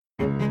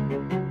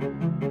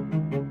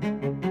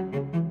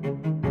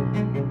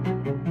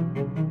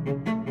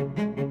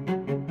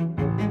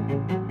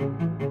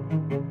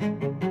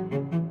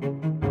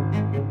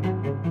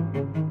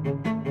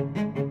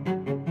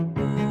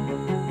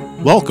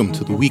Welcome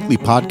to the weekly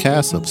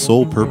podcast of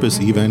Soul Purpose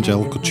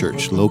Evangelical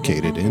Church,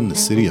 located in the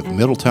city of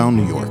Middletown,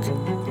 New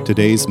York.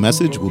 Today's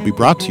message will be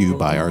brought to you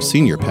by our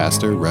senior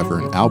pastor,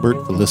 Reverend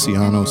Albert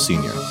Feliciano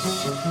Sr.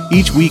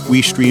 Each week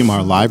we stream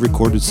our live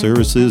recorded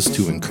services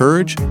to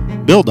encourage,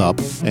 build up,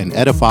 and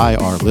edify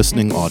our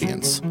listening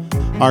audience.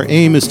 Our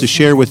aim is to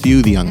share with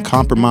you the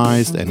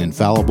uncompromised and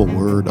infallible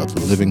word of the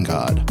living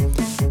God.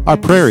 Our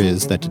prayer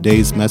is that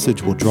today's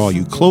message will draw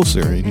you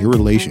closer in your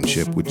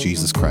relationship with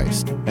Jesus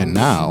Christ. And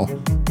now,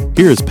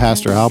 here is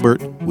Pastor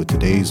Albert with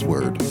today's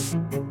word.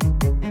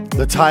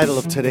 The title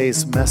of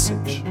today's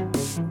message,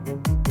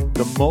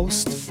 The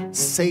Most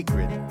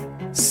Sacred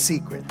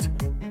Secret.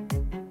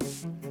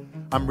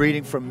 I'm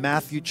reading from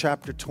Matthew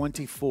chapter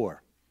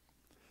 24,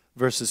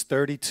 verses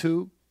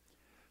 32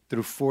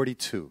 through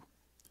 42.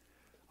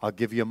 I'll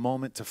give you a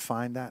moment to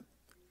find that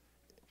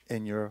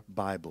in your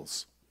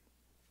Bibles.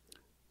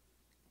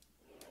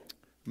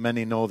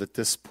 Many know that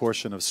this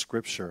portion of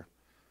Scripture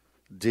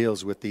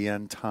deals with the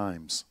end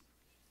times.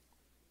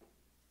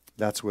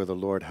 That's where the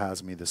Lord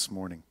has me this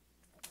morning.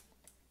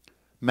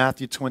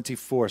 Matthew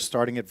 24,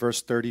 starting at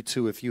verse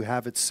 32. If you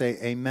have it, say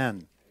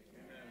amen.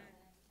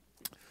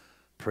 Amen.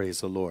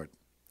 Praise the Lord.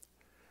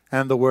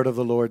 And the word of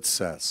the Lord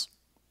says,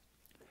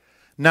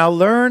 "Now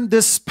learn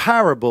this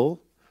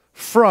parable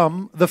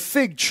from the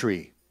fig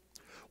tree.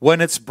 When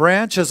its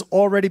branch has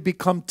already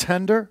become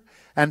tender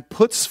and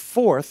puts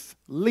forth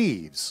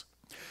leaves,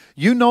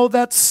 you know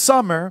that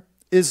summer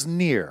is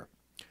near.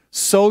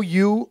 So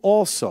you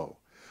also,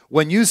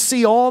 when you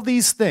see all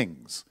these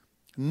things,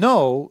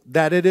 know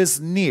that it is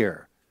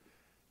near,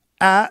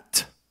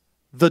 at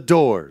the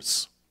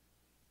doors.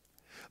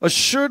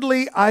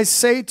 Assuredly, I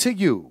say to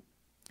you,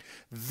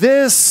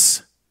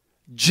 this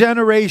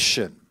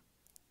generation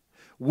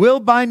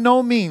will by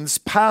no means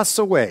pass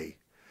away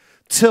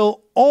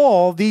till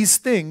all these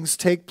things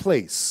take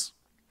place.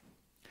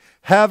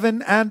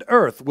 Heaven and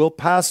earth will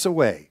pass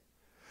away,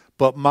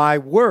 but my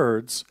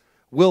words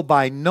will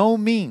by no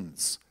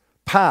means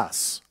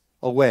pass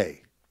away.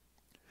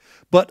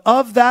 But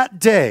of that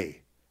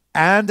day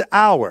and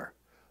hour,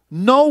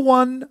 no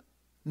one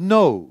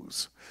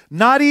knows,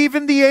 not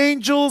even the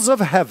angels of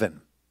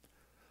heaven,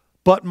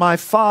 but my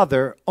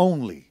Father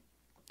only.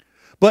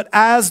 But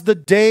as the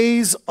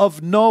days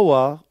of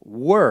Noah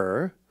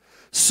were,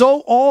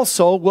 so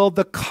also will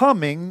the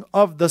coming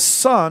of the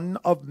Son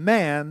of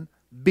Man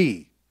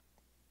be.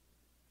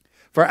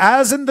 For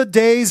as in the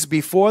days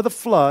before the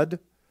flood,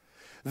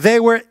 they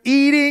were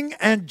eating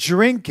and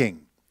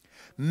drinking,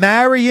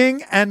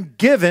 marrying and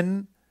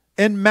given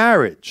in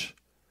marriage,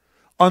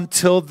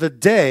 until the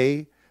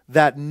day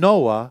that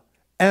Noah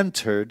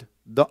entered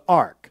the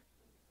ark,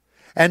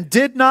 and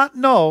did not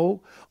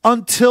know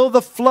until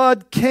the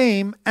flood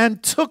came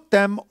and took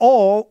them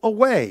all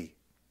away.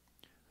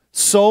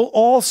 So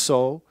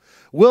also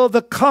will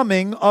the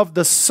coming of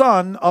the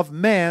Son of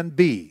Man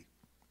be.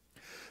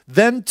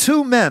 Then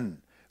two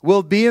men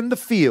will be in the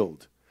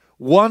field,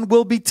 one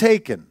will be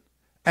taken,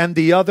 and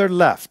the other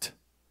left.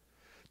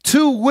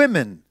 Two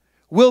women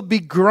will be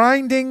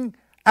grinding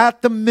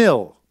at the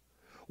mill,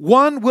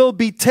 one will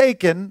be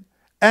taken,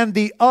 and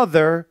the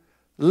other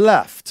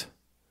left.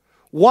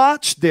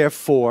 Watch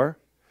therefore,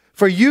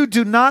 for you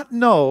do not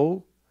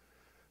know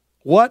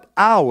what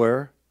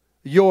hour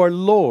your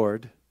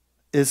Lord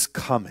is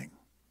coming."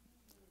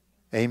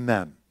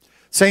 Amen.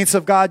 Saints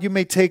of God, you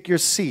may take your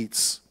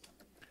seats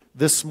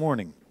this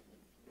morning.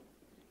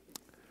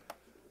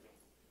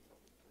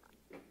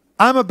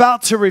 I'm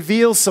about to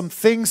reveal some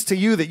things to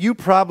you that you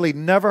probably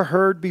never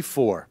heard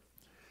before.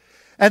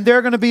 And there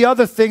are going to be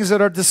other things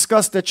that are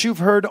discussed that you've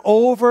heard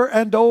over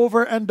and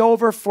over and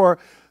over for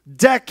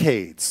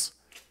decades.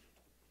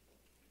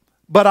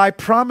 But I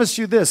promise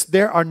you this,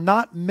 there are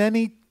not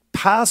many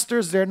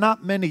pastors, there are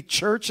not many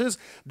churches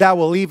that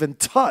will even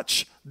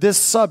touch this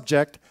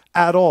subject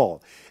at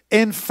all.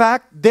 In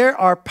fact, there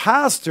are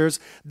pastors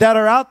that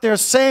are out there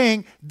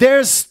saying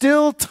there's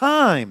still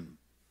time.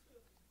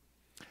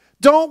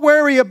 Don't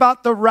worry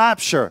about the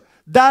rapture.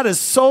 That is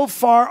so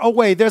far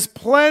away. There's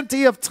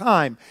plenty of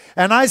time.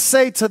 And I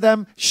say to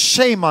them,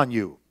 shame on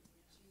you.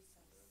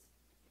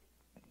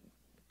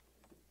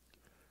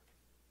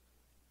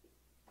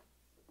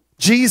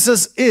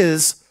 Jesus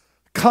is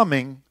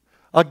coming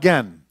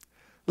again.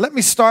 Let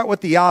me start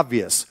with the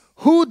obvious.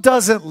 Who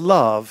doesn't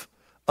love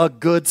a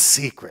good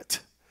secret?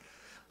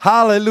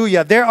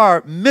 Hallelujah. There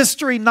are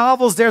mystery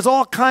novels. There's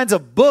all kinds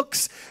of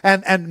books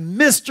and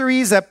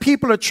mysteries that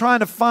people are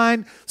trying to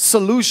find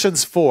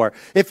solutions for.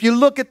 If you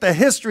look at the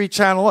History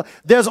Channel,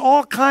 there's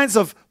all kinds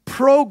of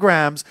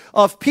programs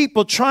of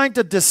people trying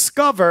to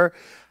discover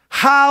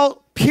how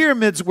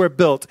pyramids were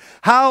built,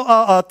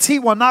 how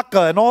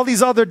Tiwanaku and all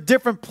these other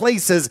different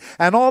places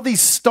and all these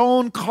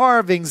stone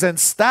carvings and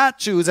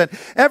statues, and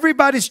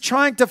everybody's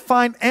trying to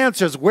find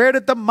answers. Where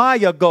did the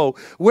Maya go?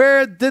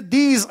 Where did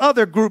these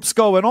other groups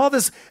go? And all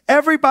this,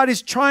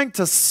 everybody's trying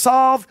to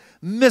solve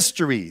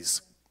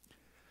mysteries.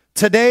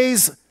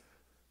 Today's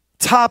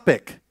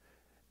topic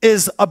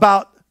is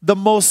about the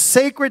most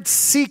sacred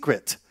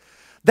secret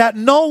that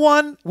no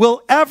one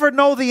will ever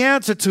know the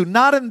answer to,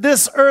 not in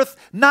this earth,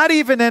 not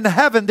even in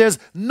heaven. There's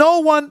no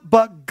one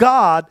but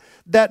God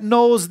that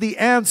knows the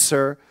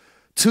answer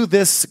to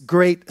this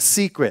great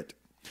secret.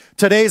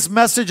 Today's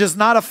message is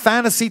not a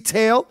fantasy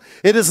tale.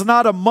 It is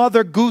not a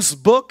Mother Goose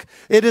book.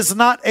 It is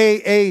not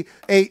a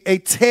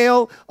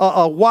tale,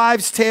 a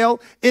wives' tale.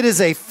 It is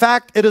a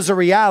fact. It is a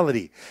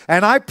reality.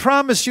 And I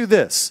promise you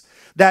this,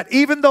 that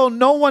even though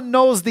no one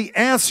knows the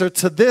answer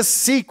to this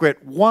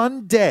secret,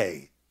 one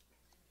day,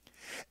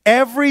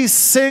 every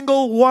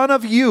single one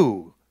of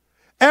you,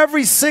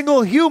 every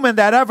single human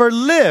that ever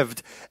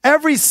lived,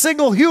 every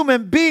single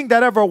human being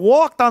that ever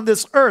walked on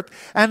this earth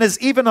and is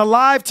even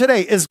alive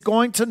today is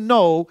going to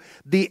know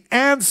the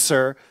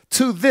answer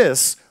to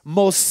this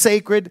most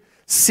sacred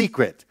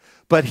secret.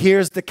 But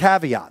here's the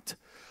caveat.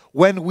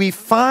 When we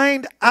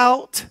find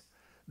out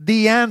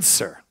the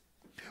answer,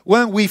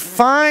 when we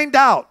find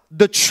out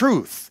the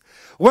truth,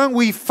 when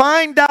we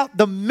find out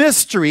the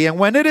mystery, and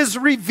when it is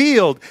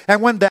revealed,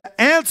 and when the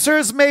answer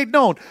is made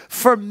known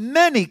for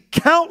many,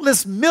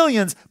 countless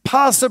millions,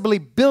 possibly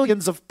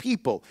billions of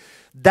people,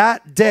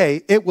 that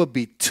day it will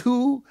be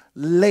too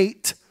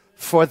late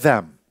for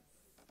them.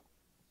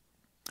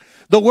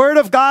 The Word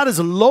of God is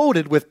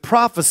loaded with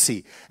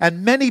prophecy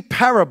and many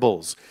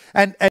parables.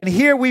 And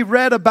here we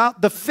read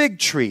about the fig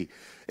tree.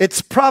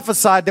 It's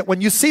prophesied that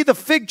when you see the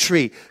fig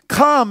tree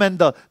come and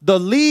the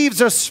leaves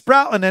are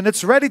sprouting and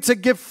it's ready to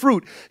give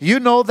fruit,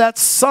 you know that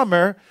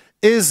summer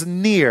is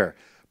near.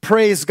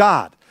 Praise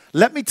God.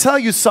 Let me tell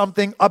you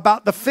something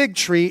about the fig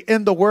tree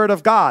in the Word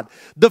of God.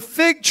 The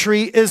fig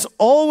tree is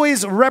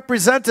always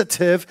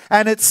representative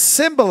and it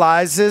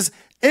symbolizes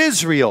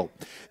Israel.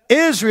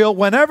 Israel,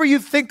 whenever you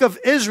think of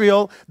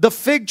Israel, the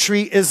fig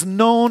tree is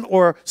known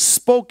or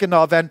spoken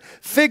of, and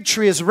fig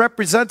tree is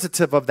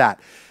representative of that.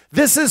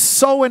 This is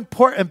so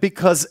important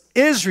because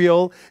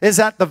Israel is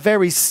at the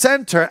very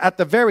center, at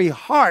the very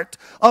heart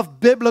of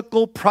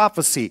biblical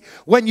prophecy.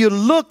 When you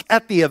look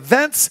at the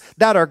events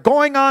that are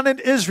going on in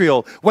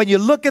Israel, when you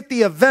look at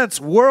the events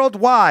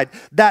worldwide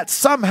that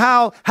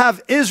somehow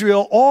have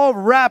Israel all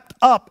wrapped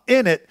up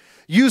in it,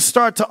 you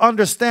start to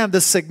understand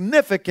the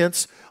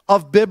significance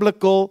of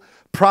biblical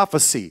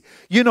prophecy.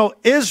 You know,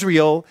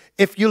 Israel,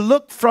 if you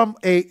look from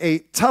a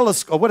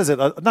telescope, what is it?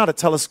 Not a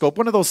telescope,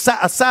 one of those,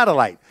 a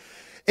satellite.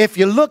 If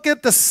you look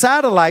at the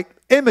satellite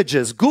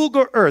images,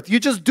 Google Earth, you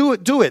just do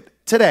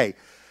it today.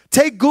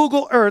 Take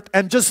Google Earth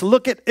and just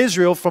look at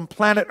Israel from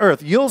planet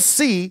Earth. You'll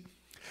see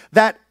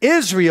that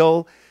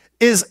Israel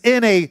is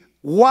in a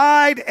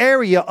wide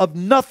area of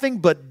nothing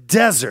but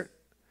desert.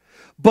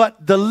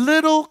 But the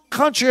little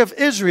country of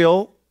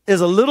Israel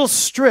is a little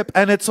strip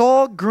and it's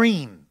all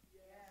green.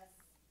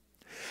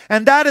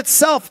 And that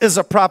itself is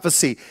a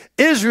prophecy.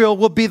 Israel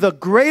will be the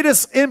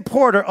greatest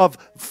importer of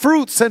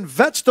fruits and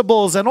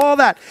vegetables and all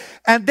that.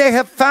 And they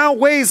have found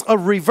ways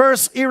of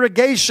reverse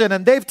irrigation.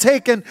 And they've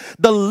taken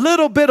the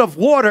little bit of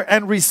water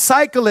and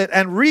recycle it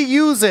and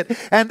reuse it.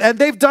 And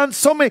they've done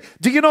so many.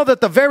 Do you know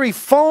that the very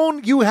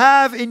phone you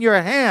have in your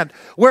hand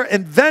were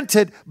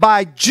invented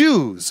by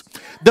Jews?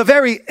 The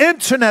very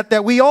internet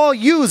that we all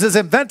use is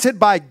invented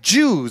by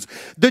Jews.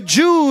 The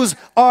Jews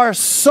are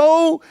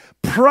so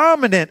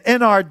prominent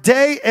in our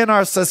day, in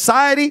our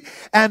society,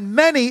 and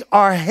many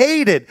are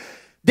hated.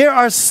 There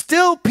are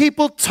still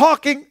people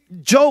talking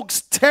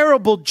jokes,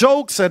 terrible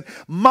jokes, and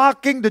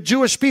mocking the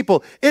Jewish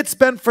people. It's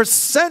been for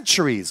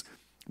centuries.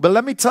 But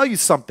let me tell you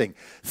something.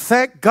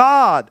 Thank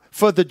God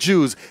for the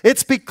Jews.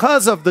 It's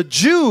because of the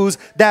Jews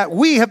that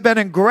we have been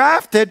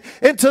engrafted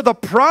into the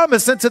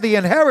promise, into the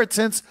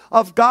inheritance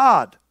of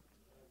God.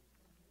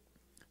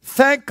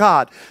 Thank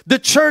God. The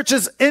church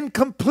is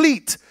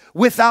incomplete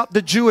without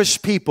the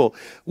Jewish people.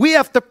 We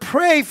have to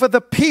pray for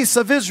the peace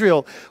of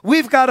Israel.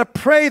 We've got to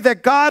pray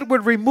that God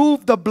would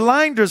remove the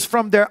blinders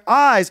from their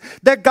eyes,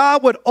 that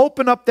God would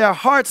open up their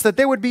hearts, that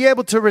they would be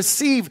able to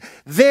receive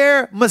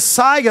their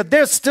Messiah.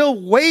 They're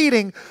still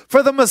waiting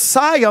for the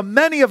Messiah.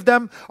 Many of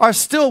them are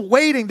still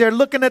waiting. They're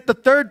looking at the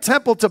third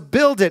temple to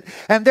build it,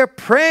 and they're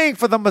praying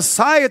for the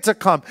Messiah to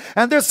come.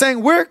 And they're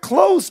saying, we're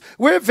close.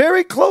 We're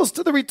very close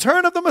to the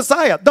return of the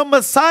Messiah. The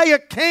Messiah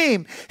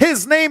came.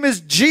 His name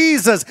is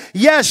Jesus.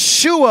 Yes,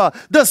 Yeshua,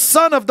 the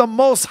Son of the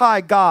Most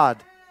High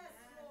God.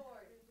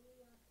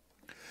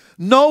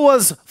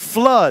 Noah's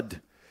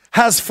flood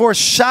has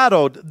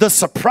foreshadowed the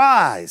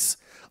surprise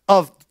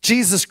of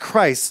Jesus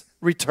Christ's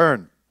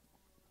return.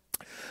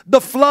 The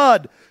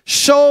flood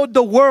showed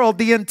the world,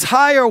 the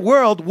entire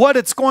world, what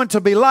it's going to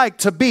be like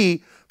to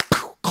be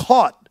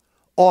caught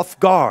off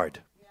guard.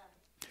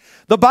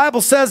 The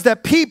Bible says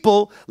that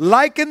people,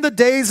 like in the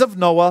days of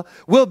Noah,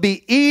 will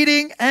be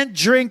eating and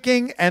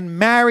drinking and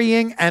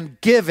marrying and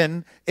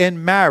given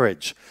in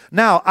marriage.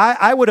 Now,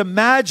 I would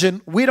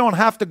imagine we don't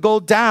have to go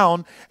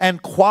down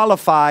and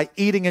qualify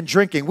eating and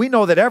drinking. We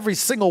know that every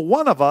single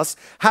one of us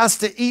has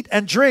to eat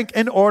and drink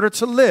in order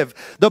to live.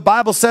 The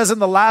Bible says in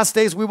the last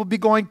days we will be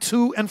going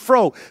to and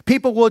fro.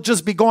 People will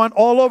just be going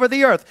all over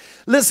the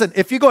earth. Listen,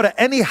 if you go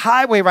to any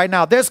highway right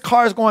now, there's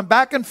cars going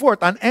back and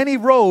forth on any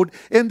road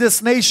in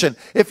this nation.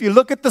 If you look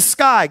Look at the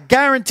sky.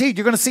 Guaranteed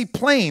you're going to see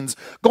planes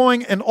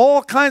going in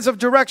all kinds of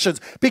directions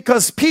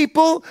because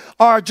people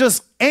are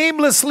just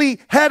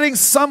aimlessly heading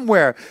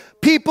somewhere.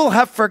 People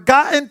have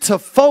forgotten to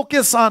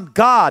focus on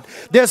God.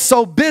 They're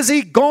so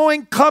busy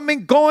going,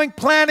 coming, going,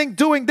 planning,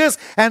 doing this,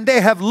 and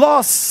they have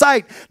lost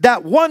sight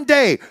that one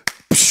day,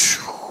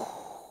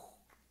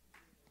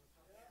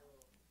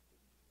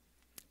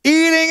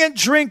 eating and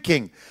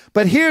drinking.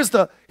 But here's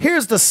the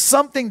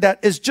something that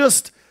is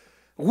just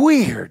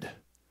weird.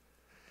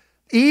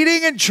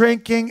 Eating and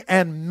drinking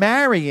and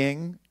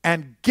marrying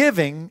and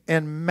giving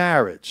in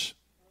marriage.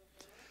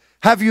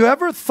 Have you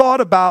ever thought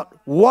about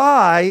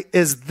why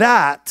is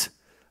that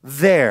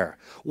there?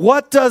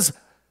 What does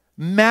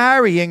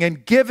marrying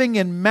and giving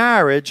in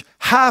marriage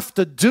have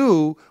to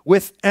do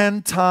with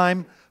end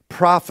time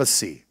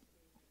prophecy?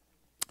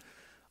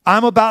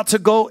 I'm about to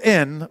go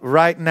in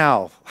right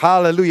now.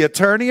 Hallelujah.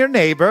 Turn to your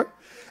neighbor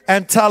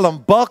and tell them,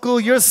 buckle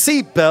your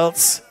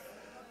seatbelts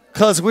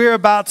because we're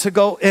about to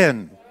go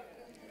in.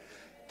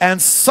 And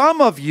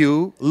some of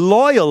you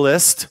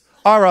loyalists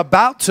are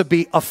about to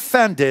be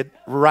offended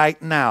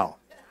right now.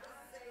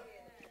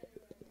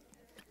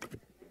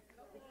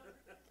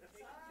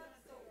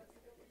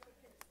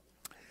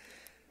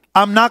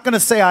 I'm not going to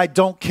say I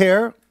don't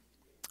care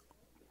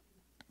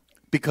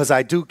because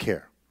I do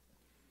care.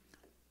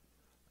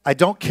 I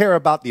don't care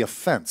about the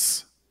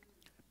offense,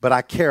 but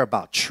I care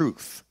about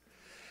truth.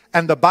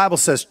 And the Bible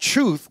says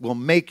truth will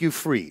make you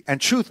free, and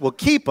truth will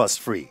keep us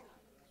free.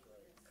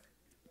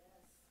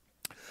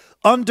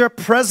 Under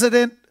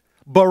President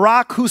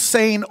Barack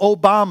Hussein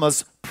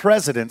Obama's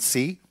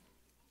presidency,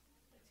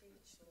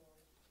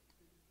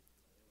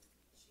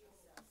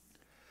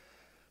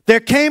 there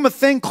came a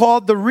thing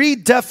called the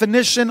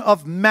redefinition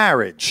of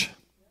marriage.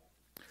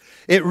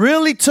 It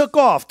really took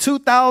off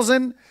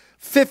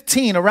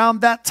 2015,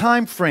 around that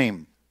time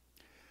frame.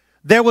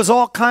 There was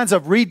all kinds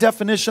of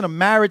redefinition of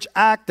Marriage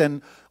Act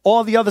and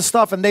all the other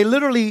stuff, and they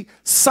literally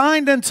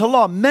signed into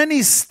law.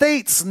 Many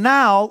states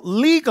now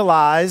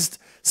legalized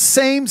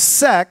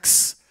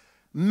same-sex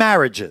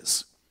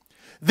marriages.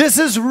 This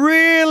is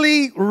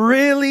really,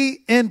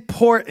 really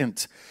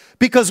important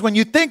because when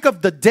you think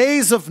of the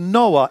days of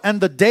Noah and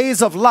the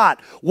days of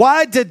Lot,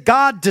 why did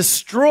God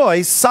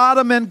destroy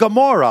Sodom and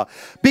Gomorrah?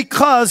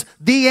 Because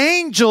the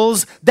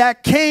angels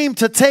that came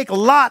to take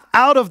Lot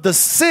out of the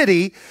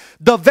city,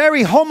 the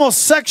very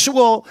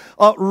homosexual,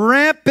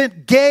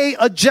 rampant gay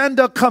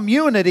agenda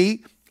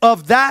community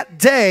of that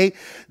day,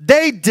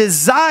 they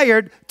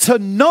desired to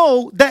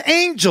know the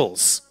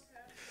angels.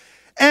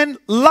 And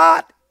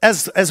Lot,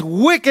 as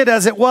wicked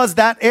as it was,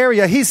 that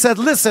area, he said,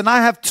 listen, I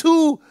have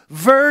 2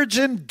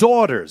 virgin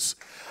daughters.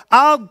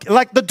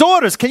 Like the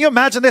daughters, can you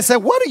imagine? They said,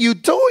 what are you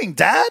doing,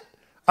 Dad?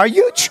 Are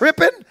you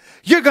tripping?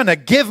 You're going to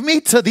give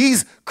me to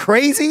these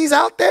crazies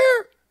out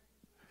there?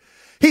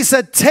 He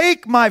said,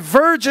 take my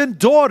virgin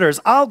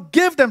daughters. I'll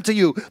give them to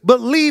you,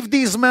 but leave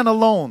these men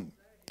alone.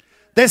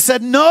 They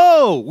said,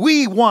 no,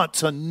 we want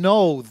to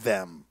know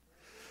them.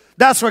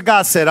 That's where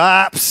God said,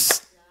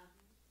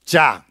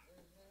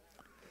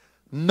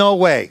 no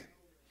way.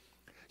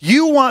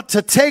 You want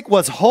to take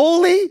what's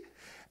holy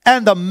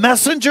and the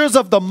messengers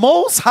of the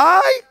Most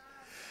High?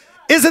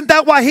 Isn't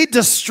that why he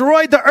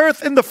destroyed the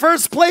earth in the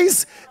first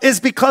place? Is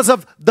because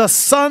of the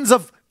sons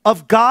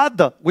of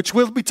God, which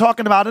we'll be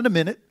talking about in a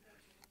minute.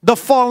 The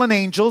fallen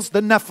angels,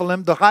 the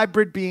Nephilim, the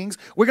hybrid beings.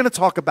 We're going to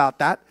talk about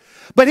that.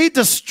 But he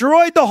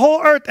destroyed the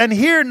whole earth. And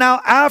here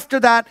now, after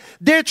that,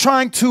 they're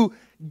trying to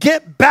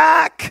get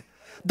back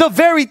the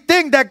very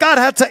thing that God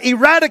had to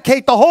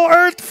eradicate the whole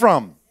earth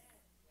from.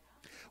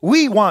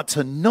 We want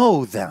to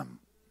know them.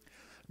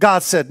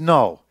 God said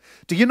no.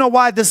 Do you know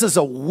why? This is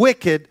a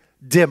wicked,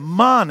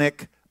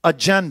 demonic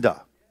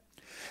agenda.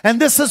 And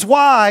this is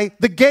why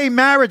the gay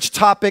marriage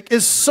topic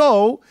is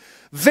so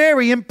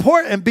very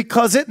important,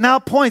 because it now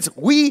points,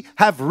 we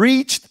have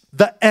reached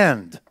the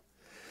end.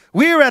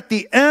 We're at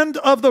the end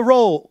of the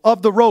road.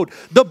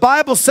 The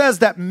Bible says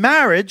that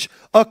marriage,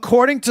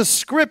 according to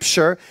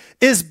Scripture,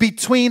 is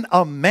between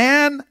a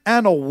man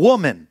and a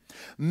woman.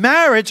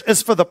 Marriage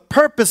is for the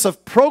purpose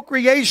of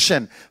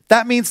procreation.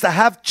 That means to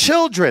have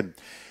children.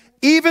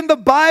 Even the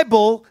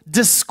Bible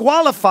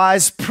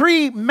disqualifies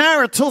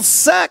premarital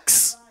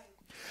sex.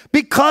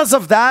 Because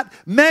of that,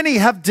 many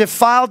have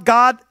defiled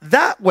God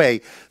that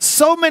way.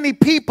 So many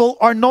people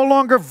are no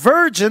longer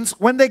virgins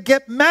when they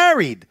get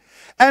married.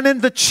 And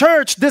in the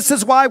church, this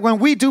is why when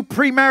we do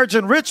pre-marriage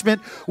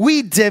enrichment,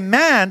 we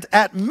demand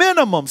at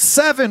minimum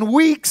 7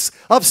 weeks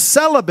of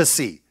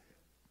celibacy.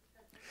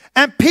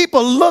 And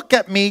people look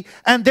at me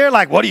and they're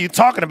like, what are you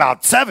talking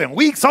about? 7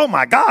 weeks? Oh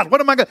my God, what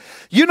am I going to...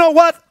 You know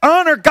what?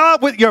 Honor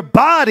God with your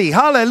body.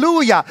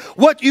 Hallelujah.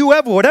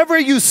 Whatever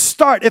you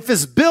start, if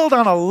it's built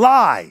on a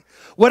lie,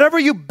 whatever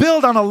you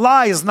build on a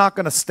lie is not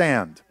going to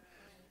stand.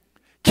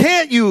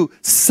 Can't you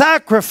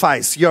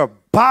sacrifice your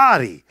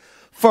body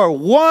for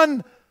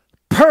one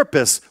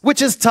purpose,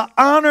 which is to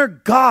honor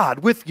God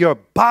with your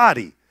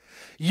body?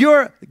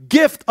 Your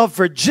gift of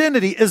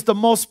virginity is the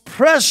most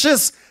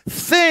precious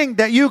thing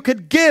that you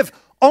could give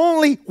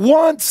only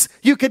once.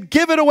 You could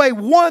give it away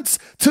once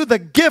to the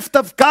gift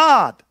of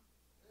God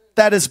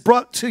that is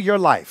brought to your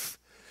life.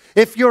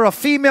 If you're a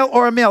female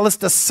or a male, it's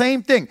the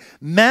same thing.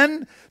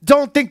 Men,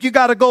 don't think you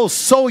got to go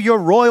sow your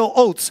royal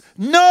oats.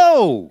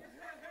 No.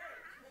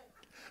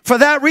 For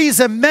that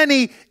reason,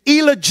 many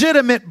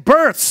illegitimate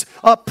births,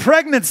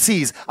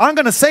 pregnancies. I'm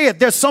going to say it.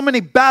 There's so many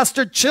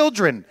bastard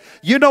children.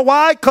 You know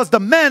why? Because the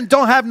men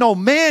don't have no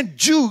man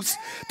juice,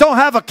 don't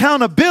have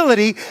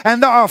accountability,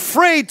 and they're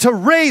afraid to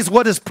raise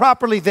what is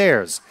properly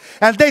theirs.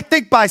 And they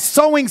think by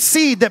sowing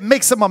seed that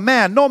makes them a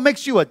man. No, it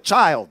makes you a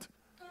child.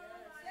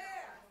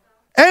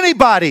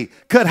 Anybody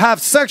could have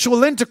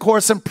sexual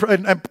intercourse and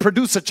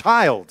produce a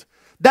child.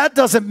 That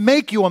doesn't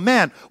make you a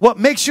man. What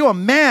makes you a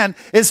man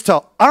is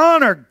to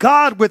honor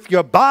God with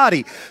your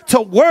body, to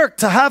work,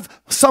 to have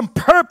some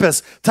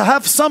purpose, to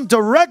have some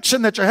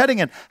direction that you're heading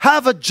in,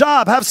 have a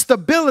job, have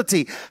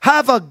stability,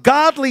 have a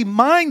godly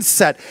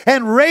mindset,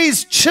 and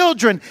raise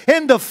children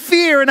in the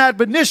fear and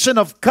admonition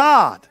of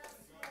God.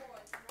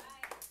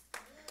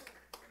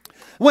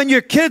 When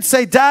your kids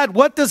say, Dad,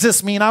 what does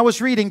this mean? I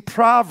was reading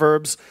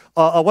Proverbs.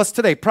 What's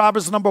today?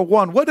 Proverbs number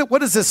 1. What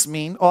does this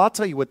mean? Oh, I'll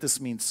tell you what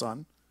this means,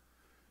 son.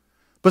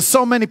 But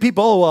so many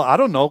people, oh, well, I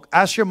don't know.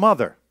 Ask your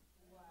mother.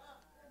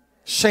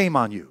 Shame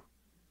on you.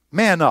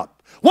 Man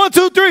up. 1,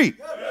 2, 3.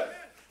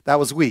 That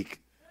was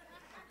weak.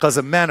 Because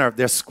the men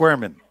they're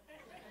squirming.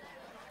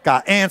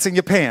 Got ants in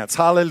your pants.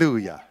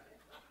 Hallelujah.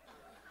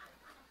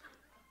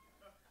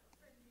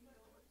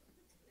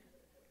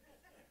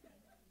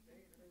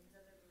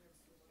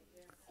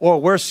 Or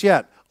worse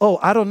yet, oh,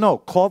 I don't know.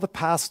 Call the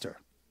pastor.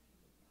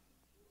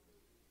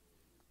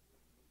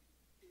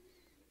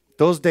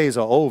 Those days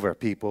are over,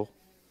 people.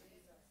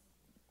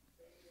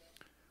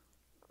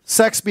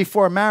 Sex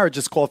before marriage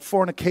is called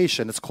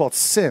fornication. It's called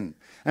sin.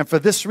 And for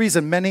this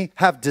reason, many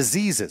have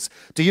diseases.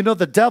 Do you know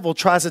the devil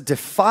tries to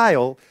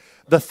defile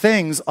the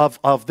things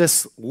of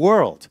this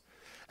world?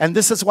 And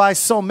this is why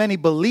so many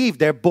believe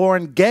they're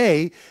born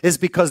gay, is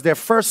because their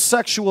first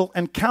sexual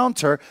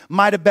encounter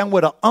might have been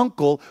with an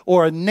uncle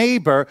or a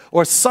neighbor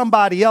or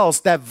somebody else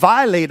that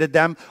violated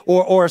them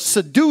or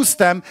seduced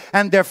them,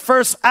 and their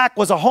first act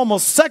was a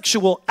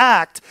homosexual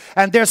act,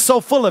 and they're so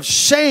full of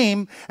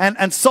shame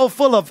and so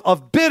full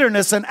of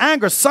bitterness and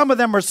anger. Some of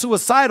them are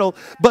suicidal,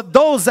 but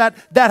those that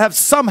have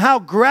somehow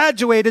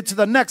graduated to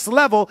the next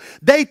level,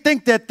 they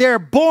think that they're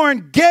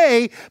born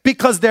gay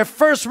because their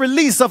first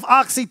release of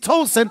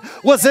oxytocin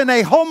was in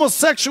a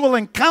homosexual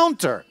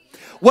encounter.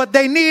 What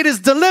they need is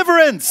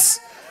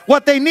deliverance.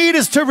 What they need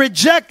is to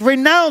reject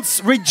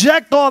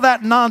all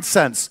that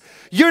nonsense.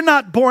 You're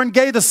not born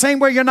gay the same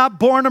way you're not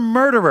born a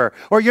murderer,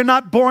 or you're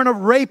not born a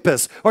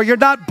rapist, or you're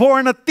not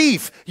born a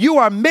thief. You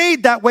are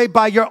made that way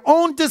by your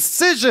own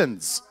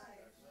decisions.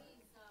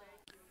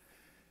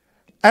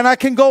 And I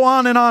can go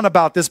on and on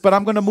about this, but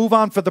I'm going to move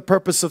on for the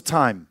purpose of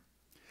time.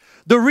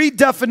 The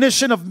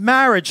redefinition of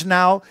marriage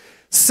now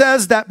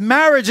says that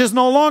marriage is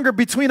no longer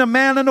between a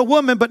man and a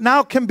woman, but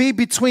now can be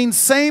between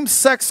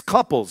same-sex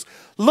couples.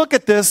 Look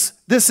at this.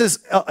 This is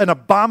an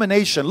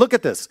abomination. Look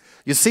at this.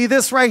 You see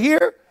this right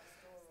here?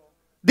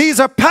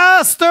 These are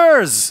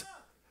pastors.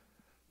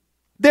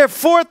 Their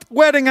 4th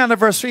wedding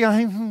anniversary. Ay,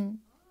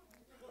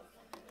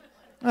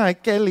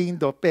 qué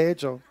lindo,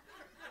 Pedro.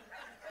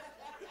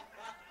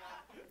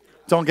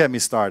 Don't get me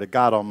started.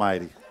 God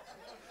Almighty.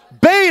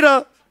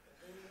 Beta.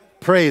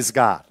 Praise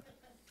God.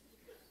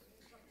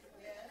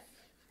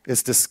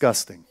 It's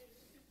disgusting.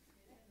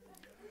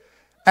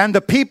 And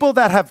the people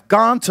that have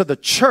gone to the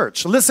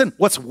church, listen,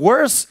 what's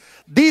worse,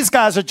 these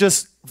guys are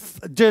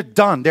they're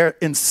done. They're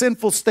in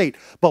sinful state.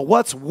 But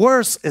what's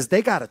worse is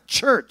they got a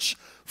church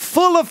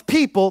full of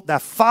people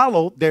that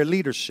follow their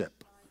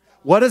leadership.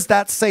 What does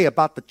that say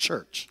about the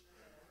church?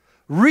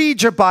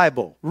 Read your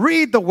Bible.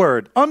 Read the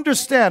word.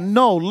 Understand,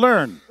 know,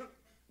 learn.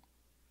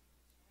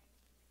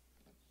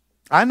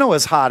 I know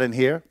it's hot in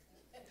here.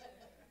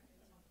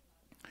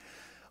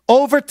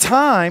 Over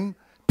time,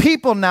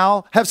 people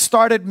now have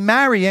started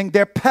marrying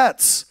their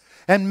pets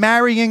and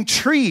marrying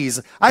trees.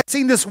 I've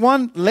seen this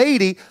one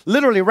lady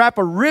literally wrap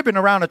a ribbon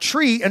around a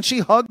tree, and she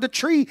hugged the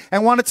tree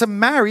and wanted to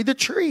marry the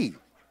tree.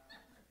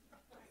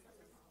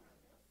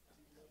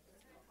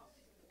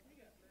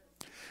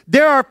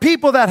 There are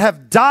people that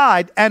have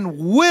died and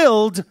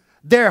willed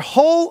their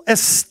whole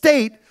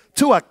estate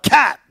to a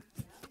cat.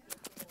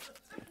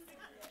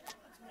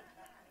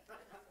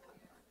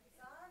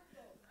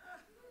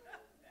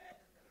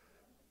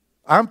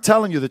 I'm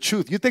telling you the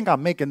truth. You think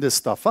I'm making this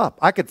stuff up.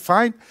 I could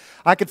find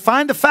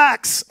the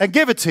facts and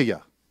give it to you.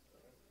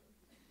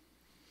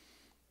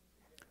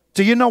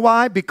 Do you know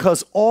why?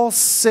 Because all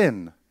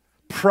sin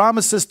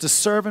promises to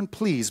serve and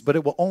please, but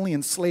it will only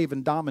enslave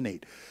and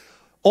dominate.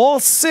 All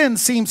sin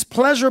seems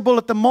pleasurable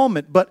at the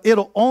moment, but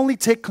it'll only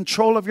take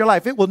control of your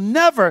life. It will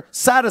never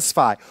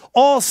satisfy.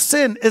 All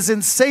sin is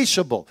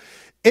insatiable.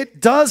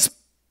 It does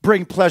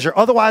bring pleasure.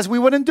 Otherwise, we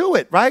wouldn't do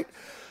it, right?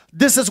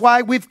 This is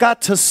why we've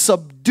got to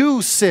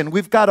subdue sin.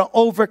 We've got to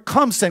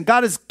overcome sin.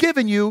 God has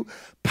given you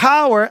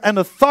power and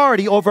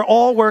authority over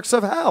all works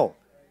of hell.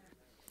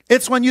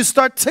 It's when you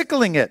start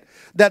tickling it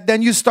that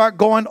then you start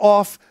going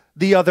off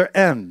the other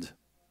end.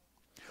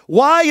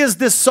 Why is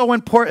this so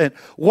important?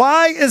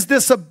 Why is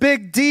this a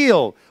big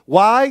deal?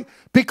 Why?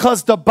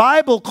 Because the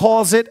Bible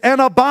calls it an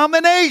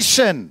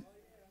abomination.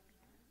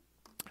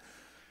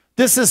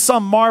 This is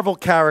some Marvel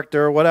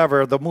character or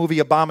whatever, the movie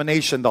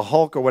Abomination, the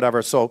Hulk or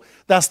whatever. So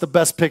that's the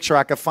best picture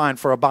I could find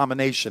for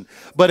Abomination.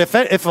 But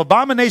if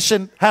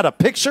Abomination had a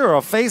picture or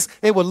a face,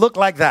 it would look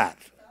like that.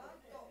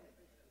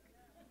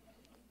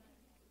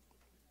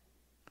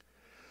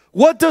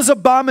 What does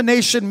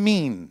abomination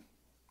mean?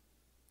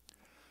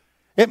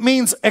 It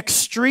means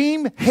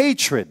extreme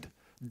hatred,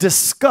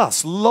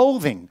 disgust,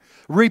 loathing,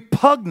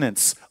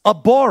 repugnance,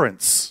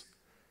 abhorrence.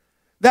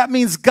 That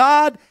means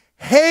God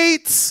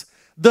hates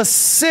the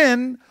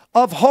sin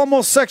of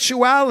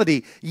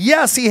homosexuality.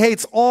 Yes, he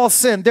hates all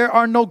sin. There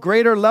are no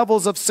greater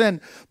levels of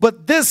sin.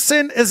 But this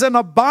sin is an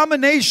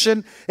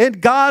abomination in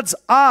God's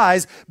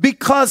eyes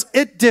because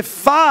it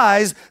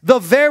defies the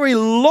very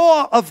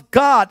law of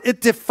God.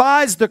 It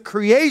defies the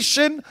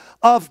creation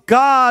of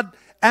God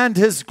and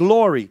his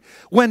glory.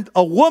 When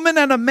a woman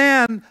and a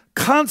man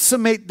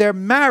consummate their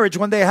marriage,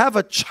 when they have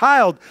a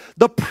child,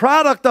 the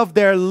product of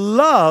their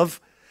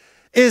love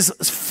is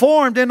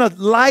formed in a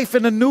life,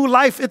 in a new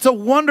life. It's a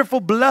wonderful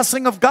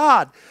blessing of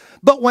God.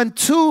 But when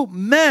two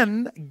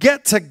men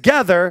get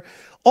together,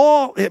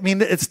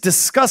 it's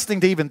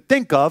disgusting to even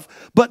think of,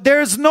 but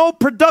there's no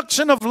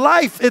production of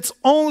life. It's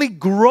only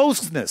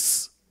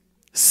grossness.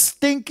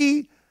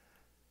 Stinky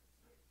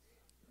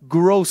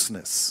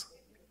grossness.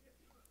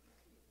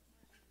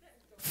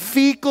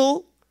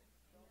 Fecal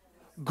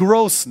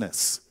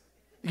grossness.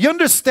 You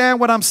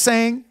understand what I'm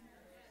saying?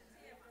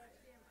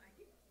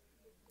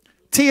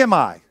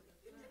 TMI.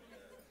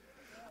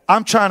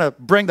 I'm trying to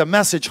bring the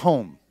message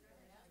home.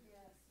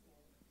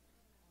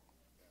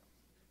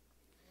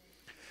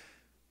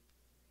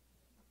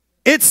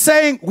 It's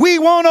saying, we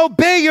won't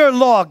obey your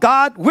law,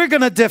 God. We're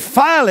going to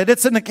defile it.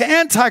 It's an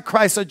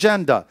Antichrist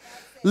agenda.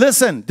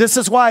 Listen, this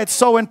is why it's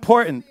so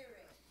important.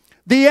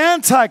 The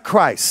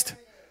Antichrist,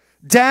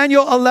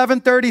 Daniel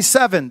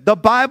 11:37, the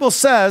Bible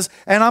says,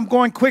 and I'm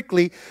going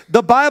quickly,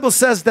 the Bible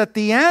says that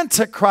the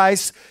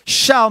Antichrist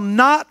shall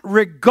not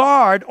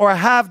regard or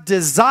have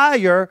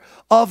desire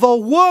of a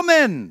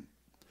woman,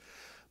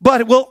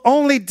 but will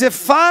only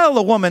defile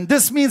a woman.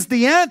 This means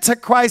the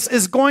Antichrist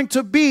is going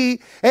to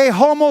be a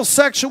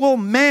homosexual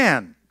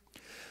man.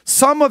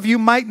 Some of you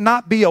might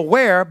not be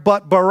aware,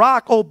 but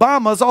Barack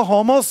Obama is a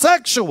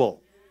homosexual.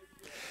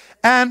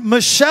 And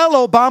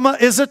Michelle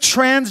Obama is a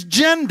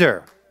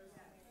transgender.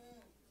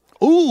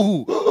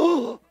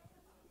 Ooh.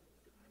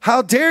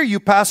 How dare you,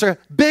 Pastor?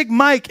 Big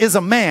Mike is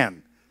a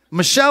man.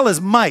 Michelle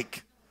is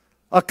Mike,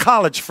 a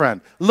college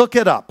friend. Look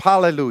it up.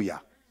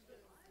 Hallelujah.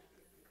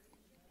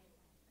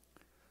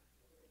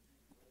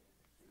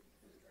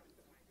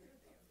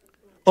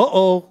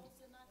 Uh-oh.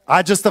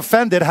 I just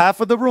offended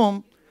half of the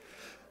room.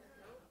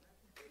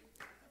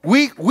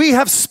 We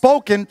have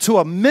spoken to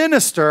a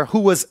minister who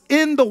was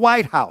in the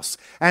White House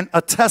and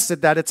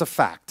attested that it's a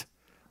fact.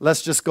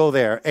 Let's just go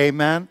there.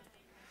 Amen.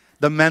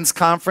 The men's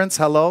conference,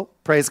 hello,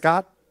 praise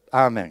God,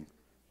 amen.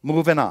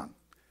 Moving on.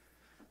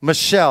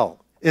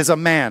 Michelle is a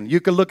man. You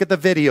can look at the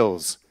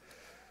videos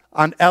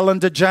on Ellen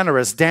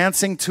DeGeneres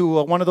dancing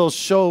to one of those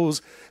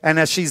shows, and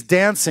as she's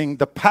dancing,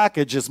 the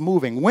package is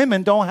moving.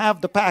 Women don't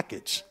have the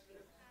package.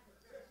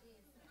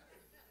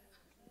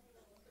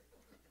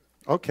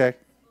 Okay.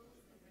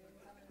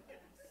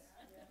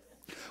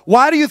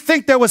 Why do you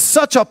think there was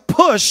such a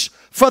push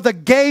for the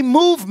gay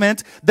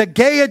movement, the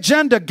gay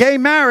agenda, gay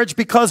marriage?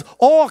 Because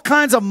all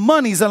kinds of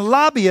monies and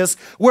lobbyists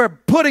were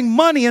putting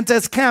money into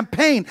his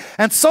campaign.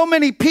 And so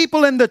many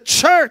people in the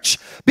church,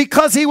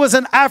 because he was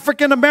an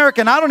African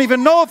American, I don't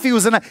even know if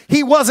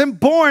he wasn't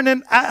born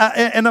in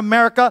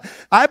America.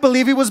 I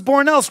believe he was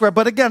born elsewhere.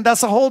 But again,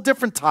 that's a whole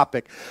different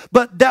topic.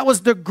 But that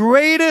was the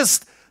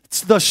greatest,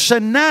 the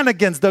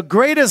shenanigans, the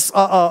greatest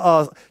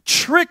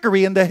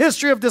trickery in the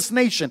history of this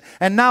nation.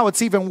 And now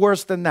it's even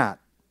worse than that.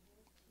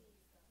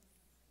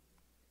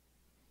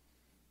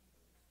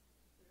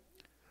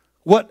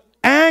 What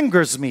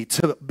angers me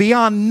to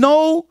beyond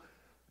no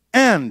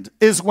end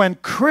is when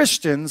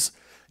Christians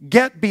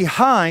get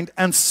behind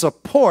and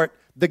support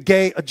the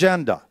gay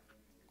agenda.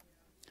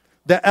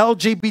 The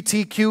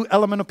LGBTQ,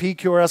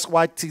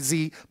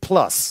 LMNOP,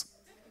 plus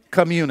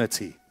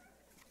community.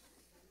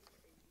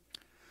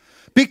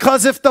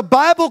 Because if the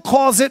Bible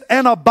calls it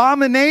an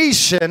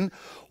abomination,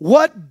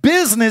 what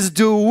business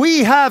do we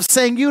have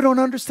saying, you don't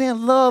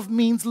understand, love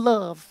means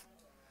love.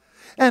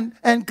 And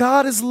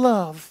God is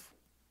love.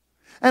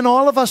 And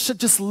all of us should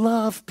just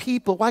love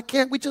people. Why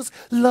can't we just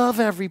love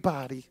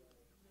everybody?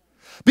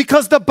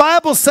 Because the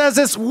Bible says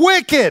it's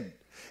wicked.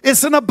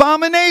 It's an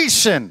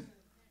abomination.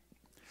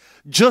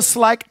 Just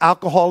like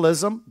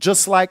alcoholism,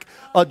 just like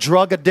a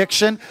drug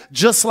addiction,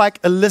 just like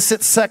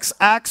illicit sex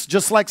acts,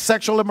 just like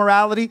sexual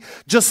immorality,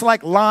 just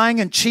like lying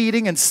and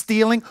cheating and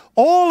stealing,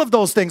 all of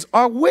those things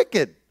are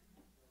wicked.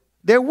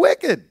 They're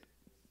wicked.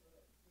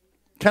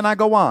 Can I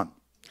go on?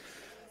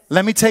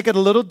 Let me take it a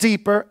little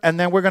deeper and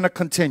then we're going to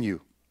continue.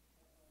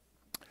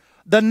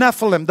 the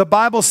Nephilim, the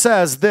Bible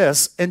says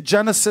this in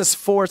Genesis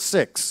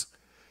 4:6.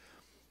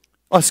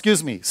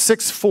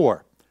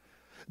 6:4.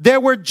 There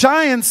were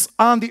giants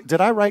on the,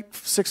 did I write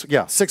 6?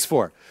 Yeah,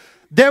 6:4.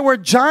 There were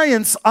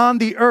giants on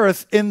the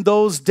earth in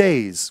those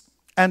days,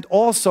 and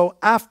also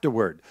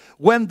afterward,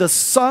 when the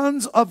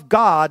sons of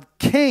God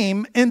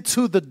came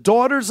into the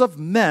daughters of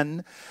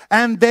men,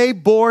 and they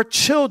bore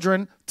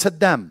children to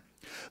them.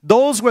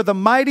 Those were the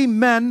mighty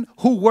men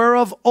who were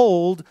of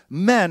old,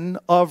 men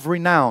of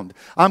renown.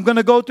 I'm going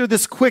to go through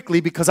this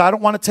quickly because I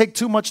don't want to take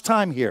too much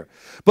time here.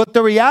 But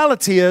the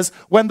reality is,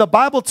 when the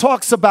Bible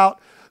talks about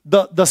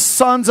the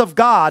sons of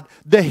God,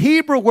 the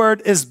Hebrew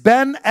word is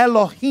Ben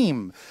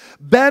Elohim.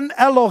 Ben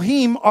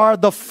Elohim are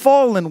the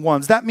fallen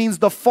ones. That means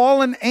the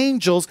fallen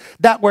angels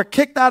that were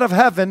kicked out of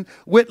heaven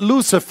with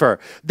Lucifer.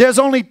 There's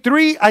only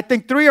three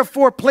or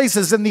four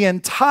places in the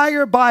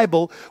entire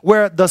Bible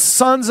where the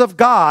sons of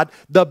God,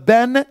 the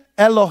Ben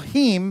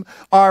Elohim,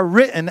 are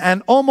written.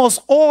 And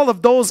almost all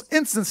of those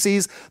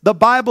instances, the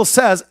Bible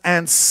says,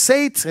 and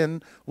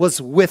Satan was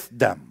with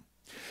them.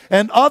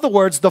 In other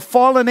words, the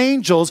fallen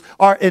angels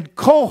are in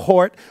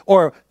cohort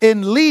or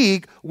in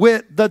league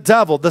with the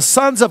devil. The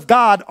sons of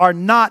God are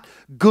not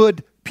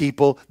good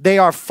people. They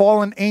are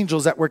fallen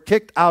angels that were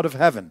kicked out of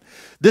heaven.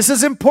 This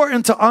is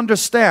important to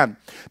understand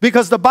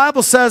because the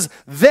Bible says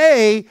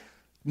they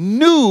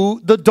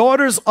knew the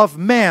daughters of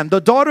man. The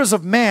daughters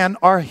of man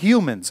are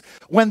humans.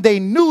 When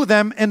they knew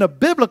them in a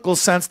biblical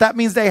sense, that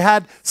means they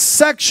had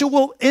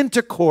sexual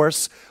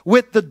intercourse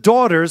with the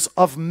daughters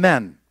of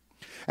men.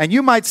 And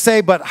you might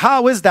say, but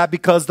how is that?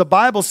 Because the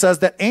Bible says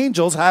that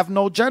angels have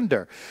no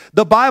gender.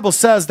 The Bible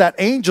says that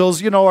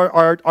angels,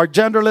 are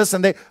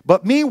genderless.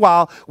 But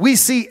meanwhile, we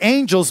see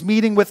angels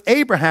meeting with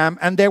Abraham,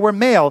 and they were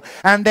male,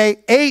 and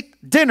they ate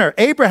dinner.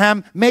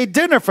 Abraham made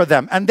dinner for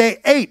them, and they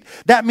ate.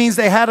 That means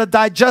they had a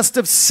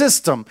digestive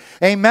system.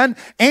 Amen.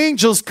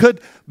 Angels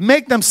could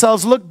make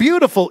themselves look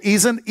beautiful,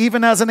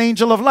 even as an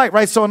angel of light,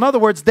 right? So in other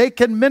words, they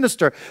can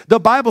minister. The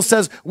Bible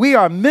says we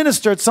are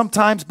ministered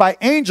sometimes by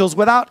angels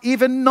without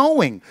even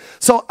knowing.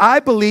 So I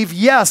believe,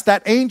 yes,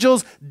 that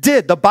angels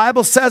did. The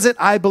Bible says it,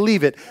 I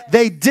believe it.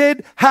 They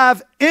did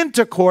have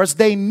intercourse.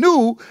 They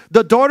knew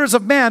the daughters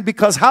of man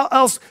because how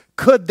else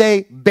could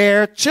they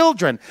bear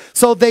children?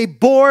 So they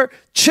bore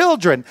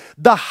children.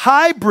 The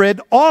hybrid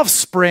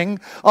offspring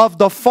of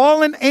the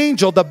fallen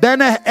angel, the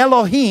Ben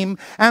Elohim,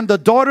 and the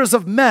daughters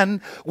of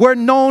men were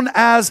known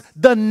as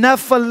the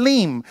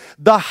Nephilim,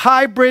 the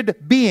hybrid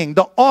being,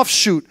 the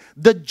offshoot,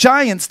 the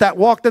giants that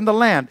walked in the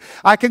land.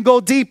 I can go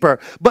deeper,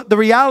 but the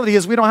reality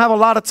is we don't have a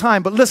lot of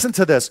time. But listen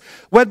to this.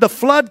 When the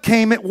flood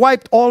came, it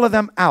wiped all of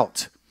them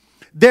out.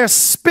 Their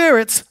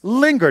spirits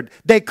lingered.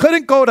 They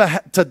couldn't go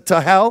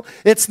to hell.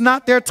 It's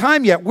not their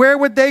time yet. Where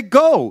would they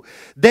go?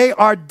 They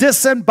are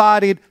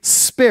disembodied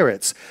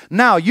spirits.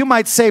 Now, you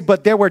might say,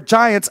 but there were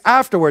giants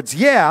afterwards.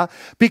 Yeah,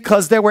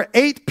 because there were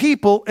 8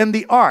 people in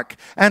the ark,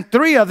 and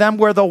 3 of them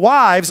were the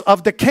wives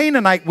of the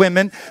Canaanite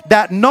women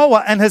that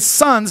Noah and his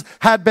sons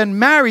had been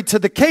married to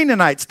the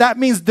Canaanites. That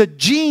means the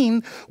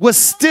gene was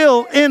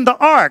still in the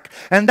ark.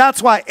 And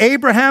that's why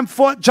Abraham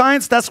fought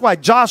giants. That's why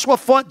Joshua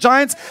fought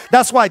giants.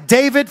 That's why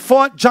David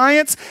fought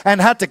giants and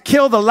had to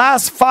kill the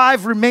last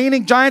 5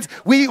 remaining giants.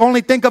 We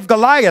only think of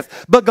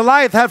Goliath, but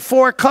Goliath had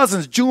 4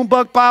 cousins,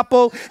 Junebug,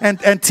 Papo,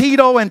 and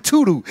Tito and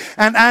Tudu,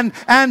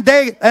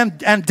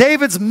 and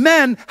David's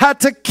men had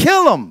to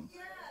kill him.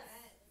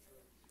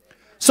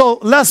 So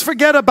let's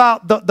forget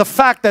about the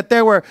fact that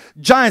there were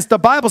giants. The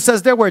Bible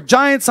says there were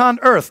giants on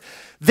earth.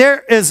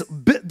 There is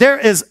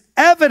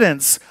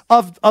evidence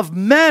of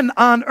men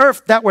on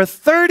earth that were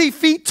 30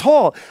 feet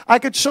tall. I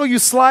could show you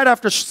slide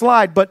after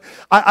slide, but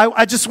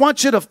I just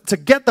want you to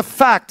get the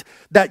fact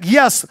that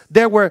yes,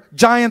 there were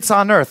giants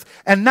on earth.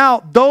 And now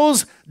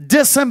those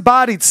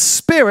disembodied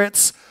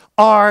spirits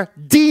are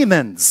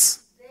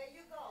demons. There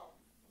you go.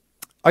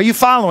 Are you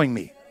following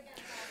me?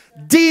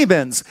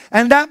 Demons.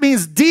 And that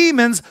means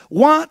demons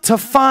want to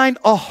find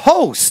a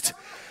host.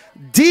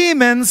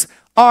 Demons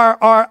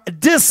are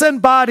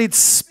disembodied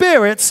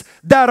spirits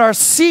that are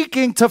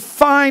seeking to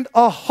find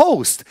a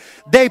host.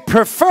 They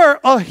prefer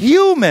a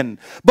human,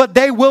 but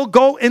they will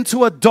go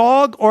into a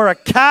dog or a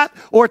cat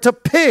or to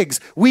pigs.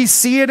 We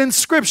see it in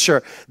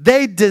Scripture.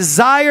 They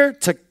desire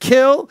to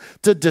kill,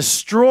 to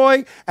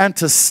destroy, and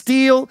to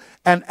steal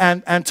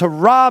and to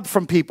rob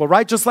from people,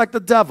 right? Just like the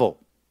devil.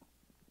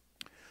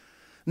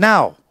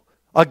 Now,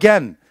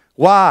 again,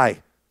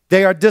 why?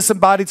 They are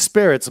disembodied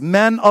spirits,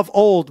 men of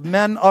old,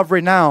 men of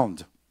renown.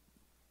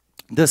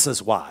 This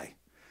is why.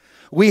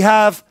 We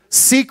have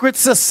secret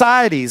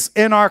societies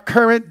in our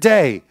current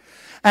day,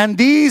 and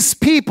these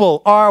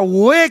people are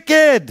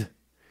wicked.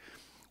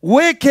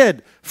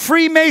 Wicked.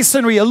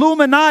 Freemasonry,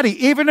 Illuminati,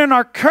 even in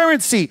our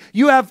currency,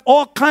 you have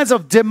all kinds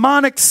of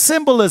demonic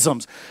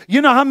symbolisms.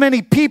 You know how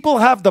many people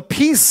have the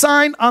peace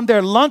sign on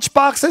their lunch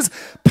boxes?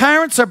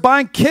 Parents are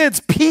buying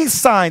kids peace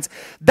signs.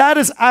 That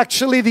is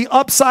actually the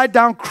upside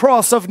down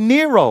cross of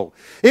Nero.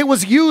 It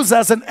was used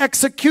as an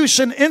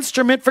execution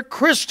instrument for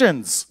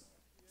Christians.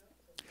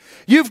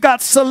 You've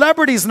got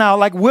celebrities now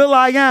like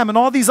will.i.am and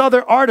all these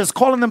other artists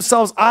calling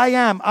themselves I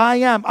am, I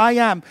am, I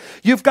am.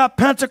 You've got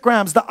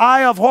pentagrams, the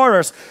Eye of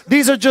Horus.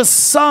 These are just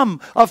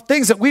some of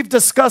things that we've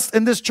discussed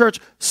in this church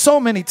so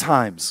many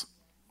times.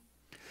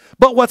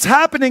 But what's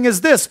happening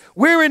is this.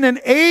 We're in an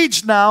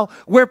age now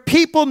where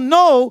people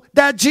know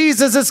that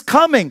Jesus is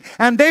coming.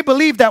 And they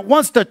believe that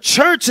once the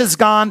church is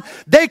gone,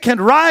 they can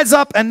rise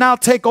up and now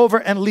take over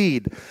and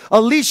lead.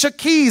 Alicia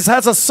Keys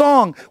has a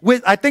song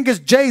with, I think it's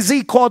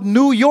Jay-Z, called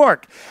New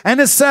York.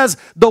 And it says,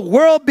 the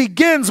world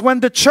begins when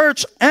the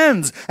church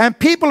ends. And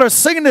people are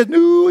singing it,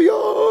 New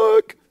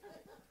York.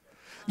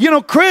 You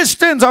know,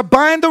 Christians are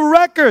buying the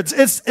records.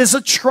 It's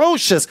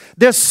atrocious.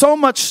 There's so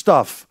much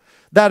stuff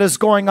that is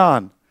going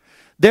on.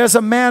 There's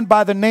a man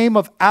by the name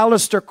of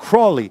Aleister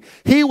Crowley.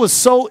 He was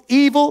so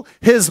evil,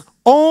 his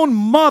own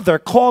mother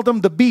called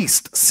him the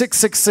Beast,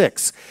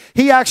 666.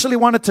 He actually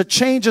wanted to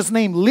change his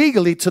name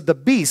legally to the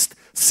Beast,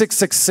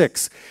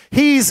 666.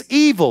 He's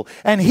evil,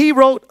 and he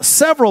wrote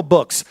several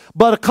books,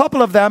 but a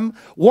couple of them,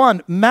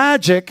 one,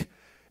 Magic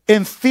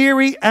in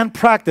Theory and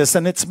Practice,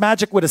 and it's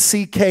magic with a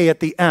CK at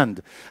the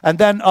end. And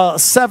then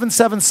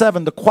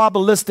 777, the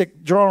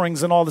Kabbalistic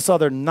drawings and all this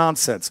other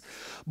nonsense.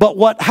 But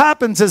what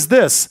happens is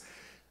this.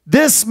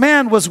 This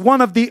man was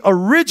one of the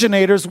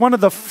originators, one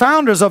of the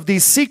founders of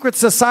these secret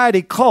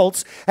society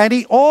cults, and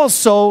he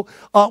also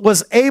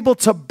was able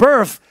to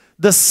birth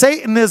the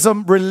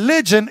Satanism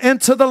religion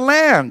into the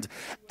land.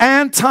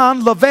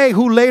 Anton LaVey,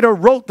 who later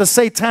wrote the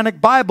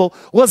Satanic Bible,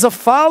 was a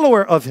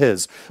follower of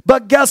his.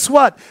 But guess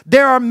what?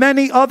 There are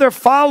many other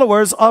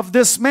followers of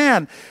this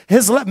man.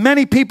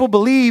 Many people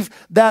believe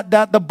that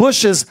the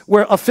Bushes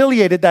were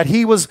affiliated, that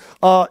he was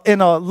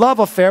in a love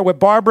affair with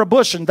Barbara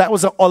Bush, and that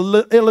was an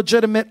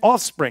illegitimate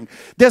offspring.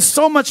 There's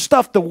so much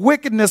stuff. The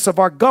wickedness of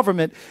our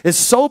government is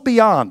so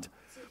beyond.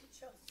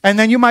 And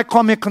then you might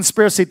call me a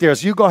conspiracy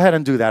theorist. You go ahead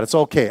and do that. It's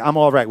okay. I'm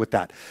all right with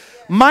that.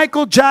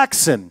 Michael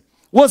Jackson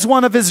was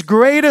one of his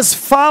greatest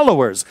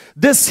followers.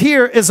 This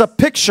here is a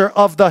picture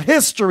of the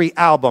History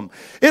album.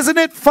 Isn't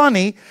it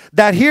funny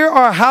that here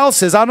are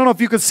houses, I don't know if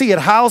you can see it,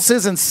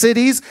 houses and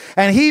cities,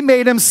 and he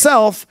made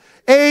himself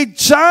a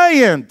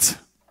giant.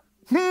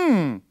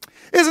 Isn't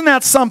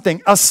that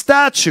something? A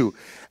statue.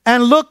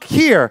 And look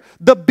here,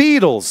 the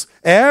Beatles.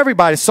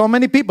 Everybody, so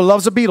many people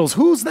loves the Beatles.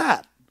 Who's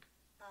that?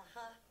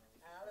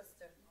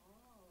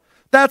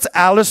 That's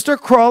Aleister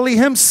Crowley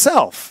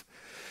himself.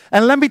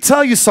 And let me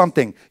tell you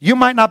something. You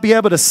might not be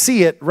able to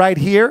see it right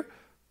here,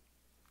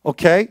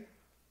 okay?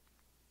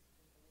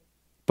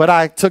 But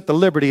I took the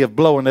liberty of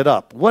blowing it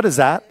up. What is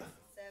that?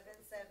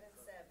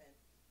 777.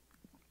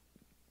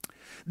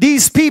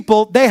 These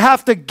people, they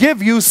have to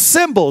give you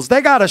symbols.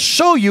 They got to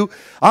show you,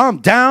 I'm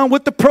down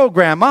with the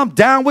program. I'm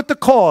down with the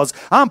cause.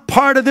 I'm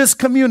part of this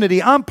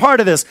community. I'm part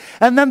of this.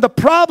 And then the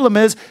problem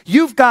is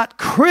you've got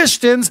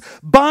Christians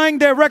buying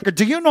their record.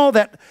 Do you know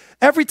that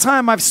every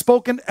time I've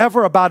spoken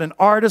ever about an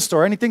artist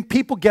or anything,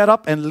 people get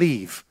up and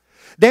leave.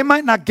 They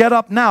might not get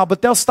up now,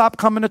 but they'll stop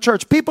coming to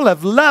church. People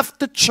have left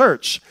the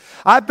church.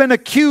 I've been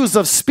accused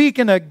of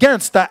speaking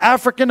against the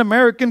African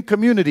American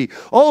community.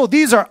 Oh,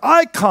 these are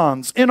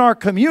icons in our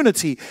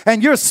community,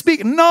 and you're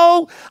speaking.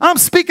 No, I'm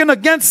speaking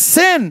against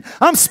sin.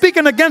 I'm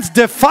speaking against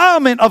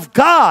defilement of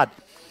God.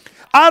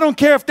 I don't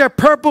care if they're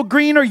purple,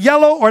 green, or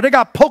yellow, or they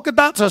got polka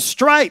dots or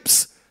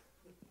stripes.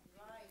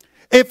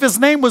 If his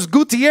name was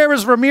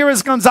Gutierrez,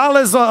 Ramirez,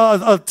 Gonzalez,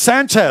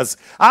 Sanchez,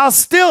 I'll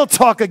still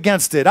talk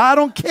against it. I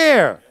don't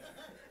care.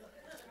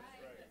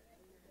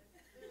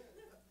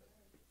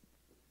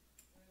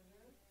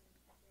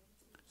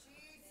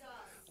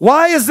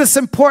 Why is this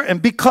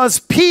important? Because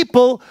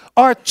people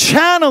are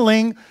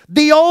channeling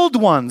the old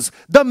ones,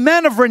 the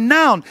men of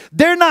renown.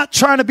 They're not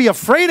trying to be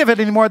afraid of it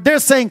anymore. They're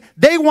saying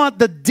they want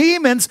the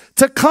demons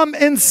to come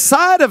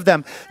inside of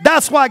them.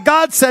 That's why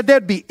God said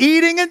there'd be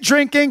eating and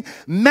drinking,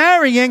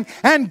 marrying,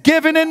 and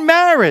giving in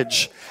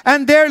marriage.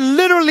 And they're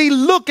literally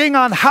looking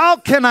on how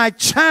can I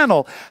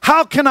channel?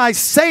 How can I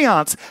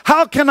seance?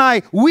 How can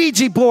I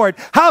Ouija board?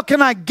 How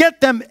can I get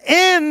them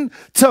in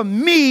to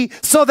me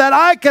so that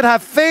I could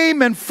have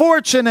fame and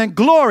fortune and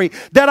glory,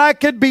 that I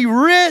could be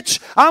rich?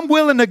 I'm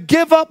willing to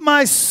give up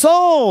my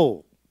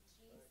soul.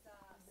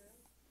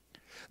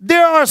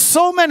 There are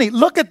so many.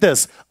 Look at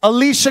this.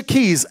 Alicia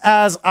Keys,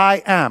 As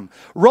I Am.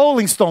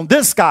 Rolling Stone,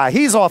 this guy,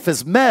 he's off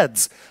his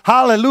meds.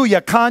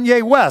 Hallelujah.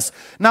 Kanye West.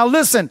 Now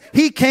listen,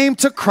 he came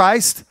to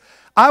Christ.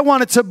 I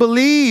wanted to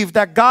believe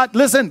that God,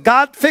 listen,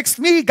 God fixed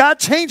me. God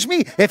changed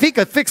me. If he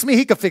could fix me,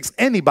 he could fix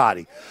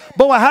anybody.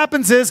 But what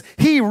happens is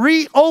he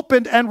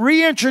reopened and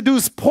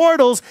reintroduced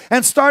portals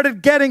and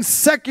started getting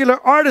secular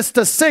artists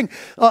to sing.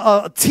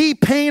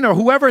 T-Pain or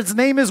whoever his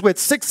name is with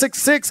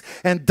 666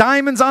 and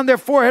diamonds on their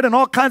forehead and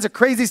all kinds of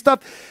crazy stuff.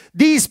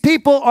 These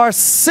people are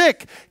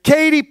sick.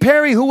 Katy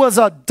Perry, who was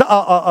a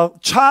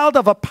child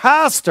of a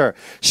pastor,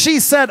 she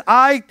said,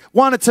 I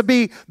wanted to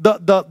be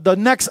the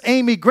next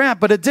Amy Grant,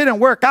 but it didn't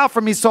work out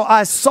for me, so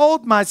I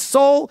sold my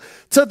soul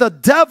to the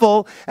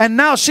devil, and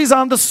now she's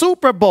on the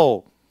Super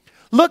Bowl.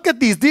 Look at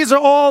these. These are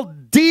all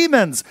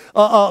demons.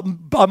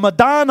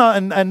 Madonna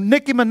and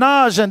Nicki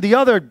Minaj and the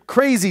other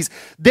crazies.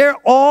 They're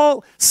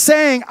all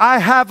saying, I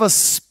have a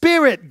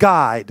spirit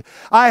guide.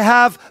 I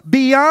have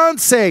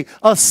Beyonce,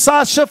 a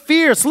Sasha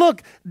Fierce.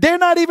 Look, they're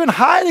not even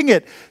hiding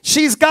it.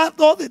 She's got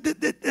all,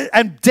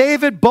 and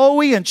David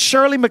Bowie and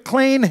Shirley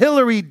MacLaine,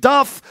 Hillary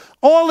Duff,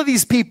 all of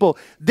these people,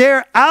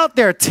 they're out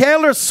there.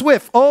 Taylor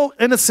Swift, oh,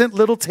 innocent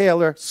little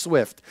Taylor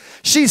Swift.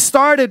 She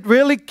started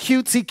really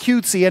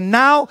cutesy, and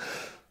now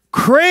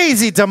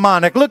crazy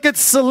demonic. Look at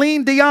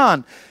Celine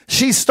Dion.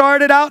 She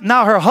started out,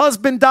 now her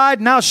husband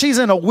died, now she's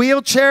in a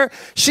wheelchair.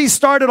 She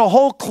started a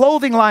whole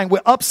clothing line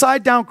with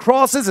upside down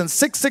crosses and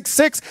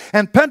 666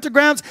 and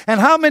pentagrams, and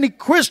how many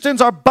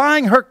Christians are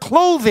buying her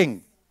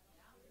clothing?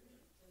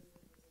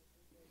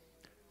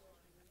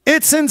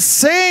 It's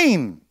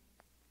insane.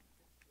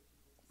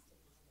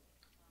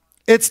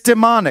 It's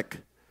demonic.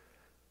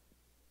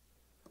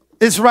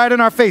 It's right in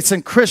our face.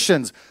 And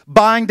Christians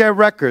buying their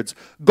records,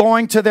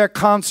 going to their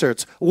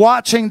concerts,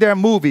 watching their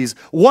movies.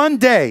 One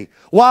day,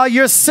 while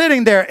you're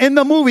sitting there in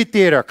the movie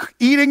theater,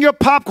 eating your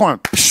popcorn.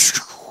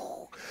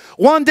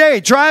 One day,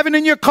 driving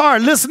in your car,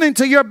 listening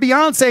to your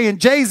Beyonce and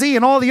Jay-Z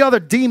and all the other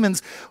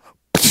demons.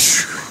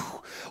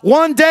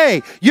 One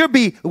day, you'll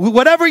be,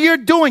 whatever you're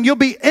doing, you'll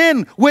be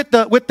in with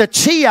the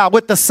chia,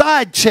 with the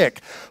side chick.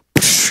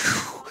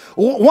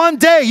 One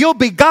day you'll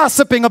be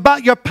gossiping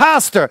about your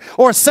pastor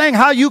or saying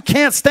how you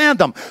can't stand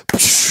them.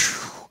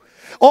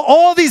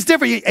 All these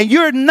different, and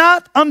you're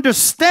not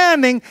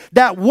understanding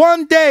that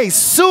one day,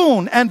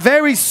 soon and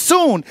very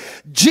soon,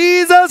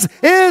 Jesus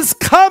is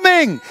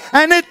coming,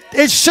 and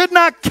it should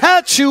not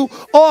catch you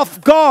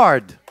off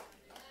guard.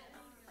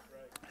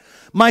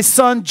 My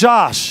son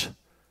Josh,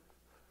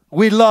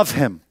 we love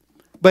him,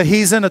 but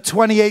he's in a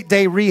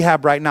 28-day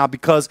rehab right now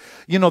because,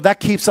 that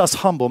keeps us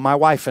humble, my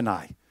wife and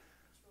I.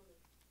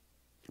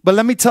 But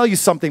let me tell you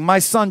something. My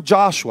son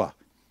Joshua,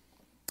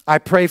 I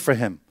pray for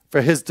him,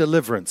 for his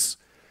deliverance.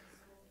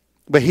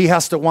 But he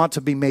has to want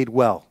to be made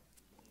well.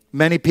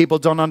 Many people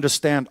don't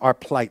understand our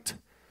plight.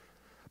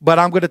 But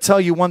I'm going to tell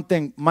you one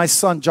thing. My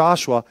son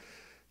Joshua,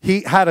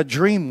 he had a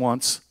dream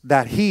once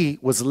that he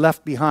was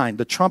left behind.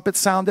 The trumpet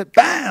sounded,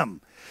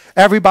 bam!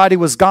 Everybody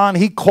was gone.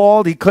 He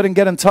called. He couldn't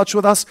get in touch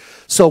with us.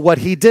 So what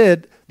he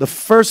did, the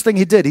first thing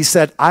he did, he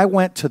said, I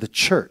went to the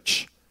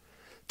church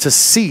to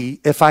see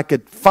if I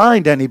could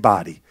find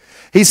anybody.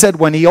 He said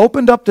when he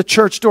opened up the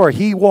church door,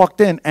 he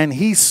walked in and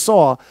he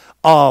saw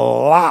a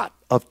lot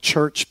of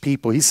church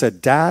people. He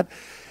said, Dad,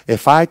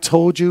 if I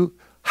told you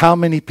how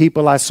many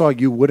people I saw,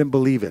 you wouldn't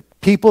believe it.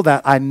 People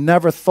that I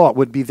never thought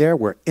would be there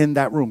were in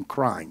that room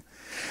crying.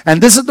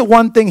 And this is the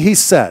one thing he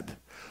said.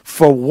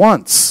 For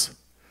once,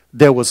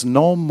 there was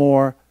no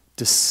more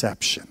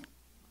deception.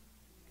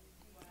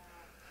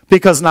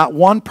 Because not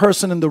one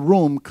person in the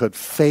room could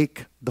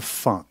fake the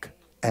funk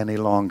any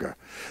longer.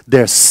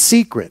 Their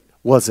secret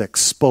was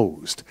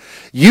exposed.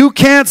 You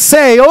can't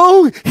say,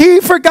 oh,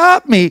 he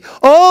forgot me.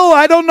 Oh,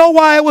 I don't know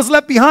why I was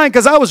left behind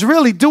because I was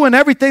really doing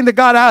everything that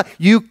God asked.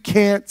 You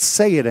can't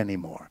say it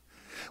anymore.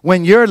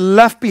 When you're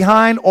left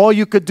behind, all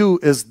you could do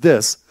is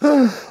this.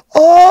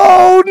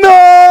 Oh,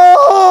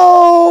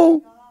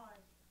 no!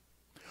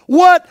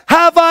 What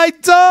have I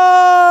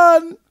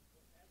done?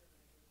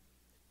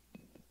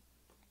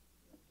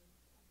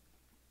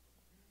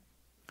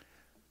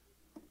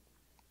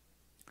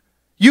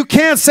 You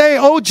can't say,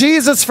 oh,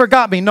 Jesus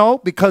forgot me. No,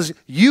 because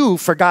you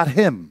forgot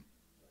him.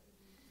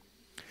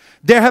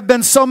 There have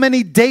been so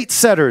many date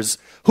setters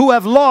who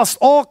have lost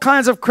all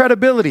kinds of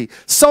credibility.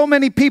 So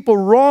many people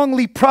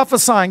wrongly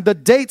prophesying the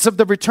dates of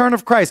the return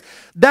of Christ.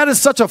 That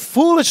is such a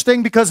foolish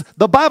thing because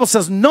the Bible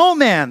says no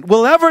man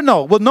will ever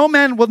know. Well, no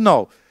man will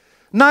know.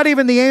 Not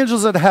even the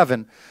angels of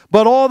heaven.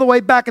 But all the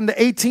way back in the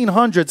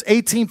 1800s,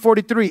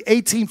 1843,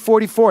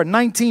 1844,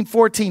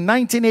 1914,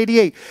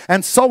 1988,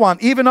 and so on,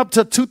 even up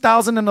to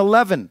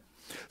 2011.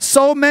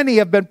 So many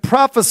have been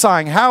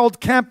prophesying.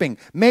 Harold Camping,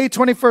 May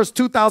 21st,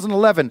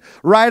 2011.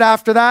 Right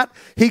after that,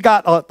 he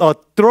got a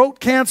throat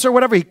cancer,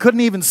 whatever. He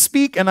couldn't even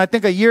speak, and I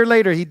think a year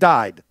later he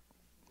died.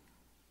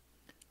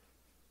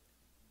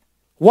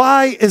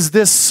 Why is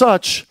this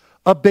such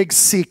a big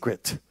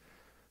secret?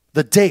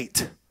 The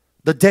date,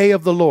 the day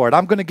of the Lord.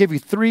 I'm going to give you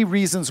 3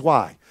 reasons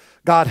why.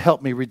 God,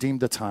 help me redeem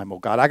the time, oh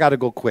God. I got to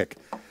go quick.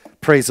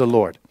 Praise the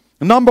Lord.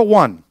 Number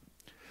 1,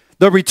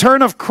 the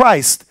return of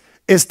Christ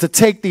is to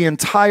take the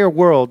entire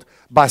world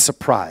by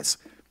surprise.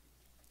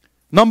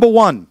 Number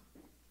 1,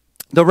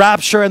 the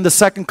rapture and the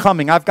second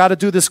coming. I've got to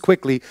do this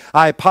quickly.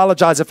 I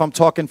apologize if I'm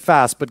talking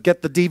fast, but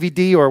get the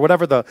DVD or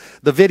whatever, the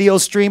video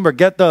stream, or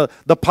get the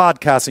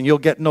podcast and you'll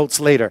get notes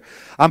later.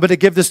 I'm going to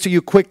give this to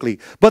you quickly.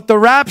 But the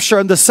rapture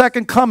and the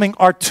second coming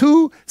are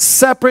 2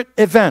 separate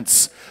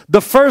events.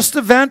 The first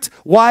event,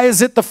 why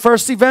is it the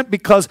first event?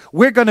 Because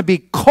we're going to be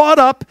caught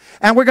up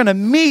and we're going to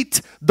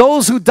meet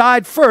those who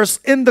died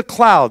first in the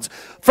clouds.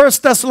 1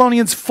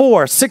 Thessalonians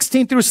 4,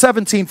 16 through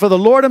 17, for the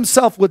Lord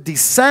himself would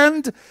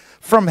descend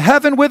from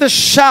heaven with a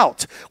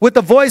shout, with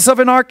the voice of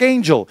an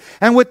archangel,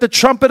 and with the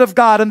trumpet of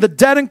God, and the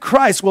dead in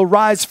Christ will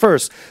rise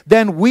first.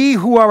 Then we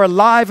who are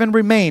alive and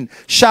remain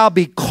shall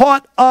be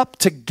caught up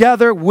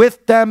together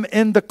with them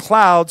in the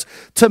clouds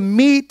to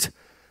meet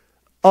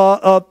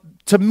the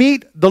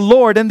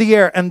Lord in the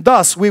air, and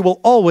thus we will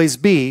always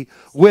be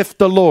with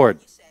the Lord.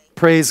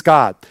 Praise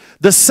God.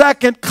 The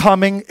second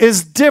coming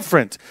is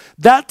different.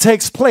 That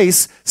takes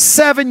place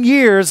 7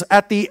 years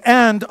at the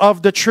end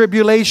of the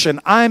tribulation.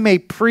 I'm a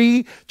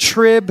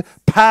pre-trib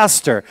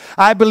pastor.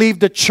 I believe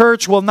the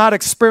church will not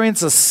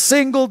experience a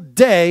single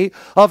day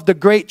of the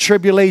great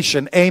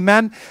tribulation.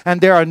 Amen. And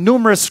there are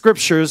numerous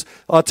scriptures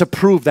to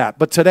prove that.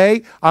 But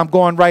today, I'm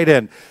going right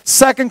in.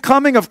 Second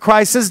coming of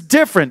Christ is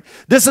different.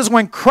 This is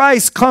when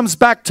Christ comes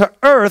back to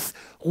earth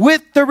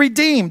with the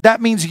redeemed. That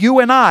means you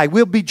and I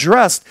will be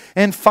dressed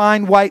in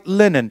fine white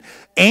linen.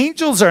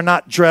 Angels are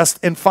not dressed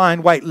in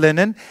fine white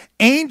linen.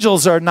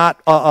 Angels are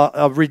not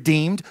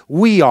redeemed.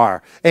 We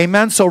are.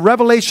 Amen. So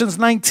Revelations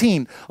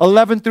 19,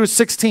 11 through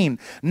 16.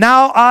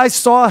 Now I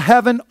saw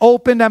heaven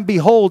opened, and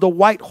behold, a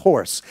white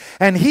horse.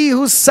 And he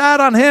who sat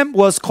on him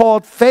was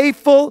called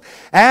Faithful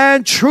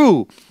and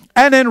True.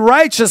 And in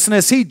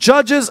righteousness he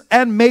judges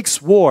and makes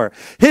war.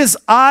 His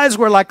eyes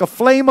were like a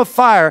flame of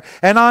fire,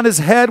 and on his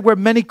head were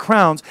many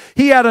crowns.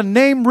 He had a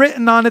name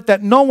written on it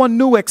that no one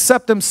knew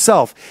except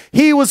himself.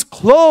 He was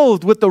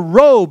clothed with a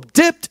robe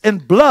dipped in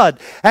blood,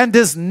 and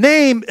his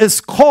name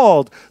is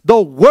called the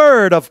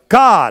Word of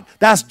God.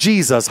 That's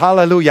Jesus.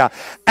 Hallelujah.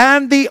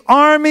 And the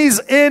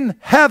armies in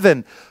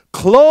heaven,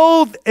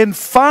 clothed in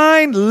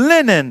fine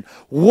linen,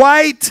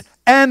 white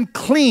and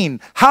clean.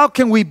 How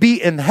can we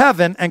be in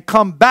heaven and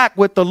come back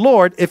with the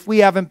Lord if we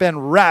haven't been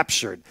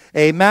raptured?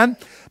 Amen.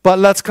 But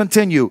let's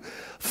continue.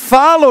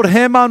 Followed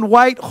him on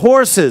white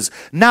horses.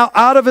 Now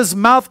out of his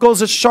mouth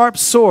goes a sharp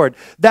sword,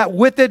 that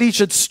with it he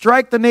should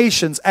strike the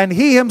nations, and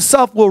he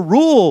himself will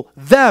rule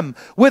them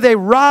with a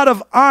rod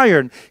of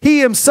iron.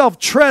 He himself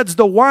treads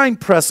the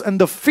winepress and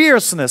the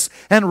fierceness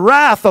and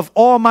wrath of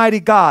Almighty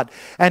God.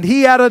 And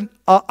he had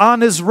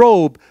on his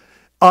robe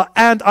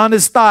and on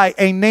his thigh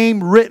a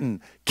name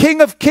written,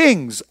 King of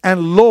Kings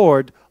and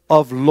Lord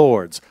of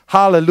Lords.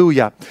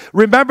 Hallelujah.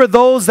 Remember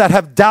those that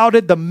have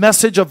doubted the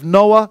message of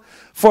Noah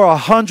for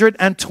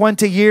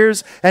 120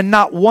 years, and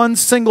not one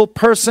single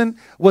person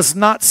was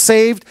not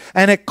saved,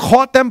 and it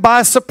caught them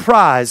by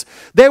surprise.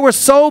 They were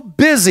so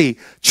busy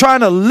trying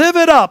to live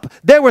it up.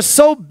 They were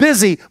so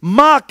busy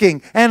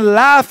mocking and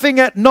laughing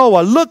at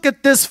Noah. Look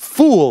at this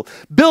fool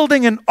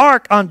building an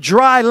ark on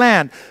dry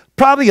land,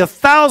 probably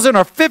 1,000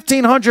 or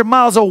 1,500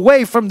 miles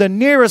away from the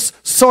nearest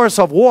source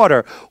of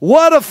water.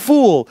 What a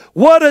fool.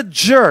 What a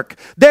jerk.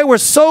 They were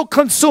so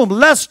consumed.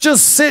 Let's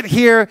just sit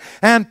here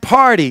and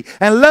party,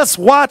 and let's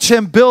watch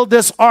him build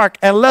this ark,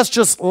 and let's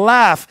just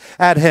laugh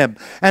at him.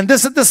 And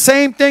this is the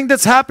same thing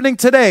that's happening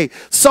today.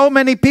 So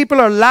many people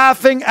are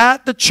laughing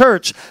at the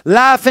church,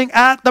 laughing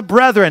at the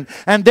brethren,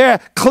 and they're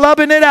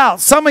clubbing it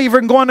out. Some are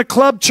even going to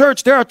club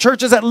church. There are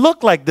churches that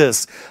look like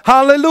this.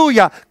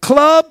 Hallelujah.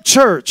 Club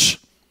church.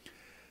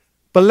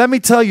 But let me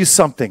tell you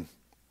something.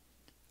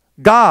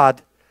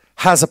 God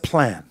has a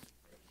plan.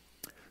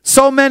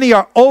 So many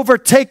are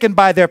overtaken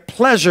by their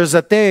pleasures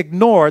that they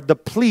ignore the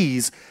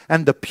pleas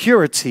and the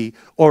purity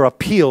or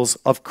appeals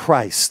of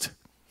Christ.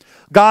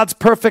 God's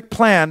perfect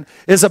plan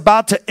is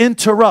about to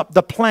interrupt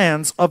the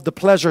plans of the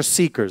pleasure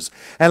seekers.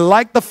 And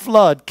like the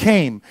flood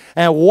came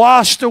and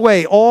washed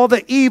away all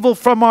the evil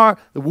from our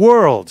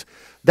world,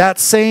 that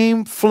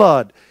same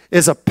flood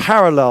is a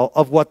parallel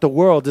of what the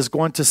world is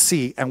going to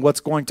see and what's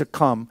going to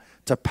come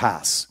to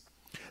pass.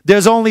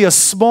 There's only a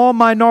small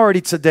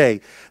minority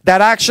today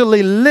that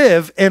actually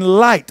live in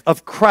light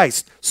of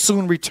Christ's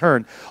soon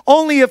return.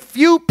 Only a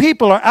few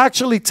people are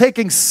actually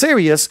taking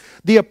serious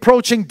the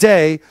approaching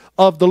day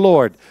of the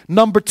Lord.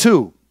 Number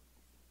 2,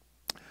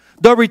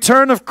 the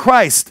return of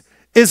Christ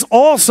is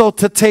also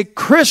to take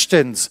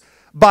Christians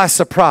by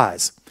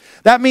surprise.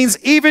 That means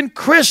even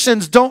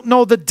Christians don't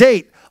know the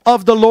date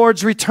of the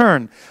Lord's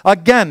return.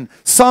 Again,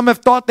 some have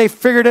thought they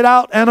figured it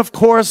out, and of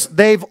course,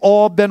 they've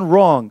all been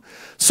wrong.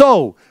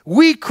 So,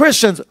 we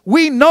Christians,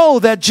 we know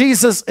that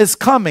Jesus is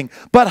coming,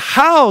 but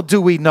how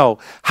do we know?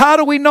 How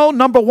do we know?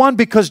 Number 1,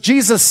 because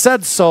Jesus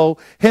said so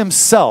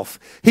himself.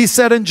 He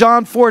said in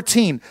John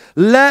 14,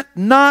 let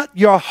not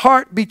your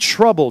heart be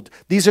troubled.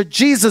 These are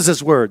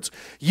Jesus's words.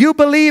 You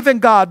believe in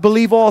God,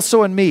 believe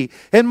also in me.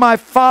 In my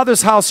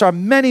Father's house are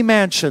many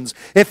mansions.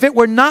 If it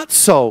were not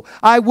so,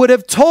 I would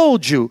have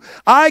told you.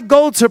 I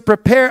go to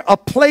prepare a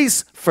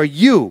place for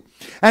you.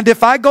 And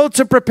if I go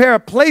to prepare a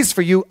place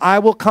for you, I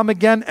will come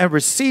again and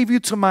receive you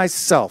to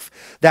myself,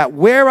 that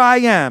where I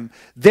am,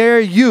 there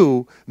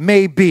you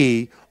may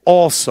be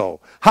also.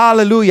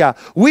 Hallelujah.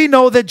 We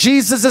know that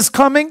Jesus is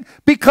coming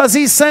because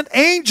he sent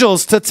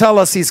angels to tell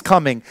us he's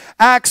coming.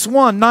 Acts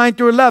 1, 9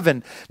 through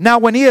 11. Now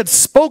when he had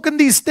spoken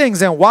these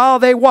things, and while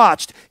they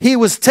watched, he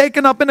was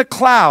taken up in a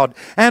cloud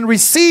and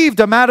received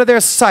them out of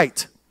their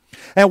sight.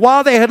 And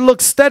while they had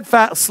looked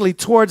steadfastly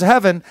towards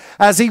heaven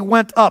as he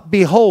went up,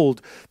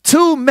 behold,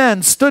 two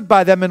men stood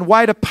by them in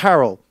white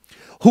apparel,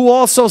 who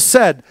also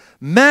said,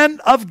 Men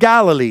of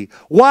Galilee,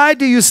 why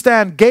do you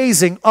stand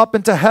gazing up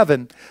into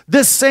heaven?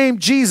 This same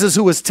Jesus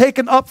who was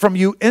taken up from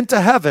you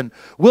into heaven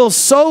will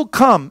so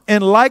come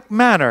in like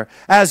manner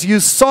as you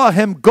saw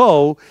him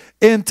go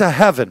into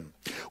heaven.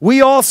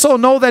 We also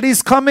know that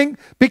he's coming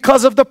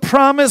because of the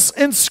promise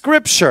in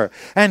Scripture.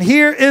 And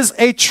here is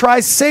a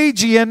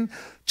trisagian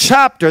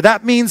chapter.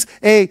 That means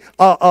a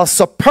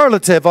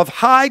superlative of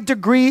high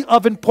degree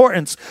of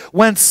importance.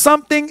 When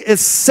something is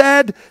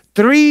said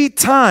 3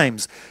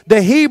 times,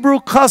 the Hebrew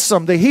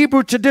custom, the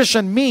Hebrew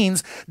tradition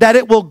means that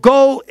it will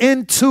go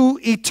into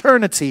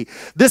eternity.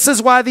 This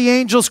is why the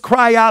angels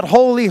cry out,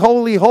 Holy,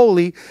 holy,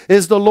 holy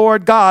is the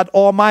Lord God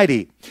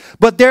Almighty.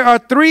 But there are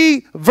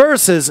 3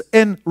 verses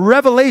in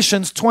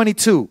Revelations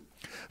 22.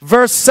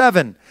 Verse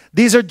 7,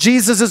 these are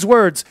Jesus'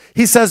 words.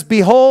 He says,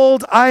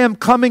 Behold, I am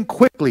coming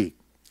quickly.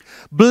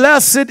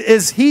 Blessed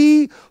is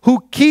he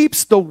who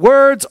keeps the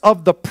words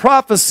of the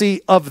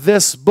prophecy of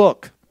this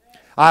book.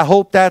 I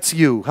hope that's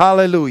you.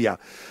 Hallelujah.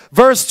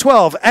 Verse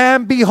 12,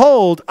 and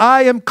behold,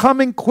 I am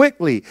coming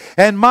quickly,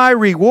 and my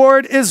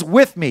reward is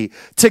with me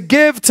to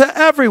give to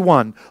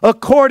everyone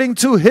according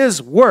to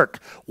his work.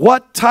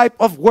 What type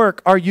of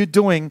work are you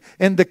doing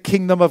in the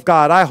kingdom of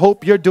God? I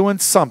hope you're doing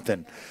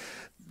something.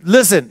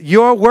 Listen,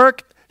 your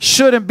work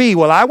shouldn't be,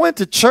 well, I went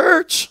to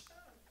church.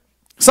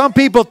 Some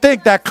people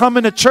think that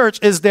coming to church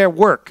is their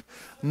work.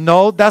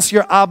 No, that's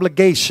your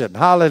obligation.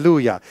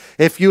 Hallelujah.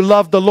 If you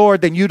love the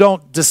Lord, then you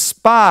don't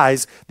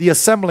despise the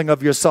assembling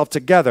of yourself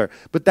together.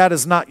 But that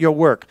is not your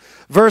work.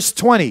 Verse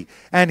 20,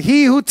 and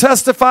he who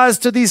testifies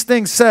to these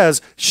things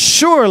says,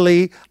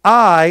 Surely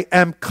I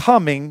am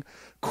coming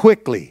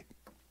quickly.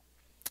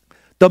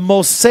 The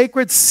most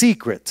sacred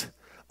secret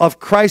of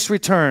Christ's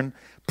return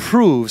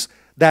proves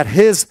that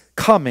his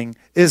coming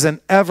is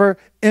an ever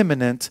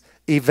imminent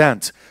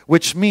event,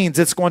 which means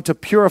it's going to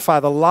purify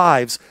the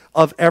lives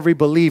of every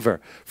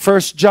believer. 1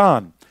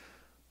 John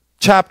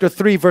chapter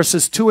 3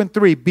 verses 2 and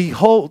 3.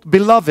 Behold,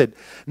 beloved,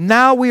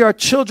 now we are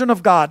children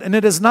of God, and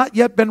it has not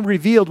yet been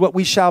revealed what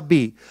we shall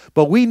be.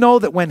 But we know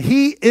that when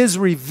he is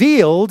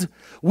revealed,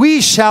 we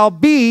shall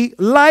be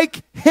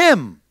like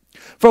him.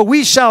 For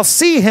we shall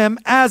see him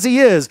as he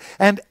is.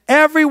 And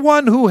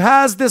everyone who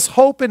has this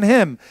hope in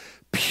him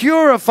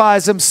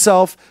purifies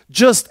himself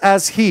just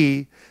as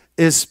he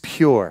is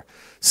pure.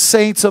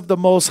 Saints of the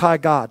Most High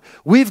God,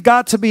 we've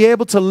got to be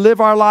able to live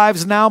our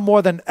lives now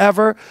more than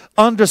ever,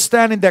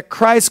 understanding that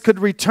Christ could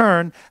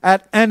return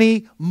at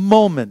any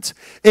moment.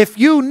 If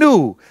you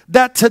knew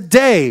that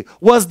today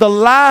was the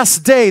last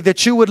day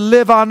that you would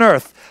live on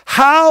earth,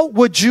 how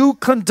would you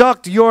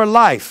conduct your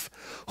life?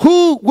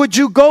 Who would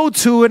you go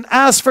to and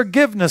ask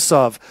forgiveness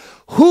of?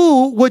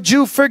 Who would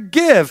you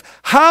forgive?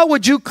 How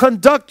would you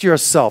conduct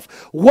yourself?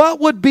 What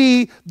would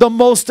be the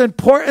most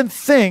important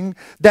thing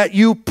that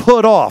you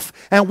put off?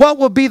 And what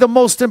would be the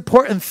most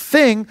important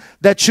thing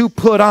that you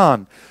put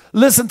on?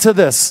 Listen to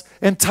this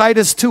in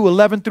Titus 2,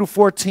 11 through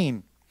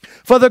 14.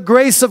 For the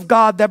grace of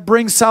God that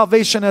brings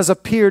salvation has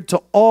appeared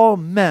to all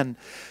men,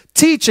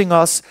 teaching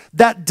us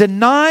that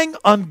denying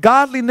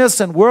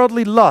ungodliness and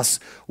worldly lusts,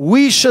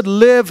 we should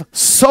live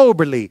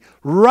soberly,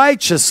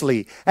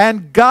 righteously,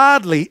 and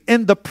godly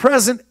in the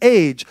present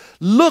age,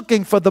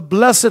 looking for the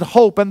blessed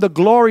hope and the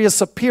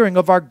glorious appearing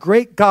of our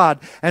great God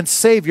and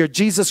Savior,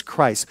 Jesus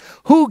Christ,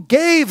 who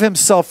gave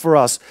himself for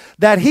us,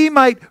 that he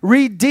might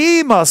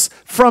redeem us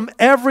from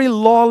every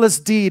lawless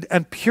deed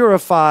and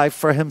purify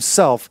for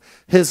himself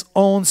his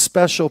own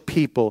special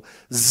people,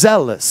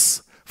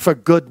 zealous for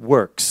good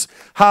works.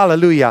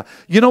 Hallelujah.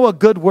 You know what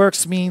good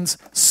works means?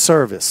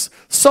 Service.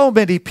 So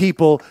many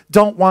people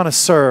don't want to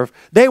serve.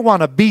 They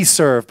want to be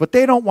served, but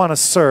they don't want to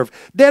serve.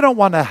 They don't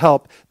want to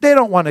help. They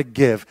don't want to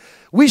give.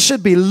 We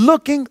should be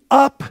looking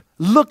up,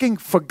 looking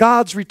for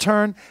God's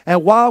return.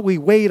 And while we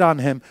wait on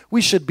him,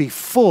 we should be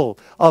full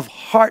of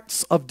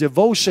hearts of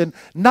devotion,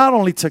 not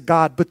only to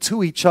God, but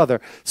to each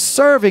other.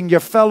 Serving your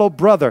fellow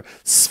brother,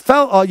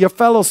 your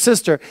fellow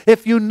sister.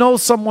 If you know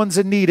someone's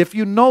in need, if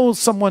you know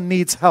someone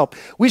needs help,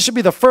 we should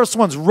be the first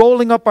ones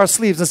rolling up our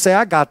sleeves and say,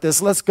 I got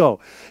this, let's go.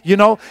 You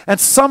know,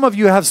 and some of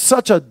you have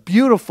such a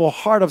beautiful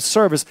heart of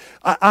service.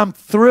 I'm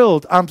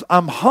thrilled.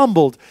 I'm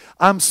humbled.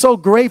 I'm so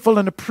grateful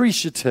and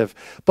appreciative.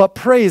 But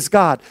praise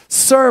God.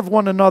 Serve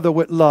one another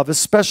with love,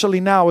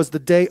 especially now as the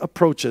day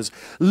approaches.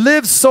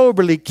 Live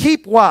soberly.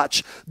 Keep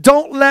watch.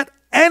 Don't let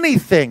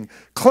anything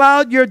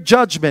cloud your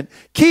judgment.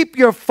 Keep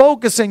your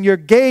focus and your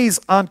gaze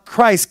on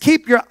Christ.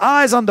 Keep your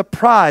eyes on the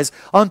prize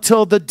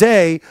until the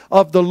day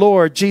of the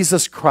Lord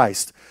Jesus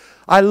Christ.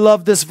 I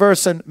love this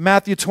verse in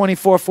Matthew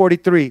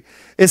 24:43.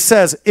 It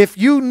says, if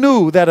you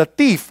knew that a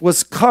thief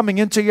was coming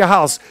into your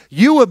house,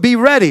 you would be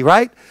ready,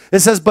 right? It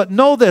says, but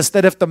know this,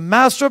 that if the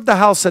master of the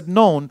house had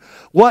known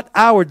what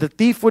hour the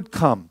thief would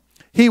come,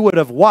 he would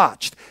have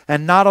watched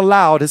and not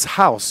allowed his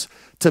house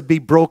to be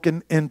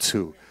broken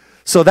into.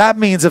 So that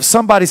means if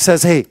somebody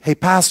says, hey,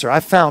 pastor, I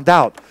found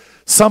out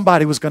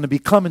somebody was going to be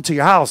coming to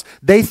your house.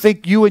 They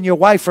think you and your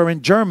wife are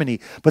in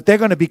Germany, but they're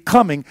going to be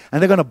coming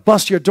and they're going to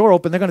bust your door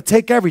open. They're going to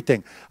take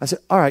everything. I said,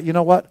 all right, you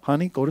know what,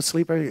 honey, go to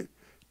sleep. I'd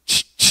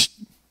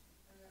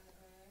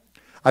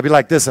be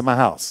like this in my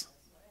house.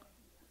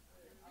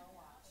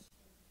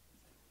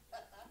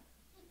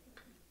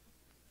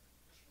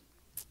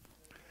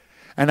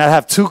 And I'd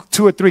have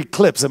two or three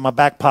clips in my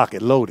back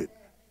pocket loaded,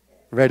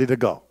 ready to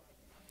go.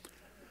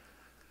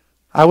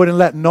 I wouldn't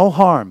let no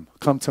harm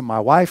come to my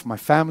wife, my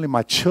family,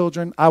 my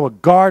children. I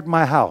would guard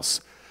my house.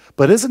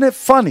 But isn't it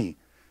funny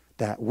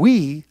that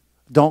we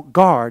don't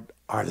guard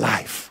our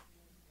life?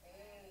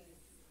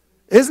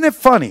 Isn't it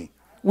funny?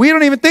 We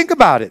don't even think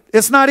about it.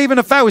 It's not even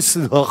a fact. We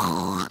say,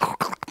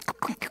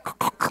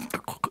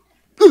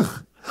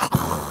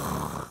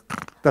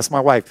 that's my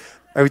wife.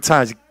 Every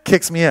time she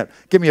kicks me in,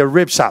 give me a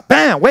rib shot.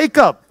 Bam, wake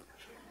up.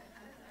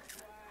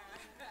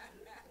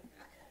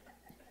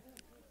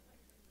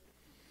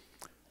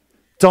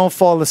 Don't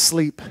fall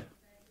asleep.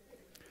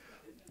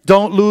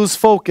 Don't lose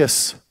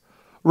focus.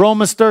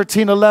 Romans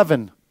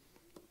 13:11.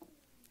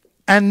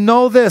 And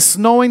know this,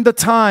 knowing the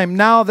time,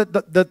 now that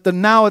the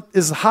now it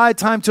is high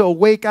time to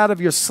awake out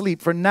of your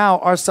sleep, for now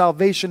our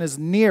salvation is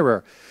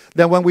nearer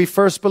than when we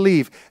first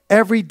believed.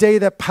 Every day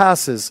that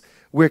passes,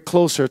 we're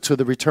closer to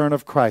the return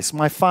of Christ.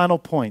 My final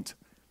point.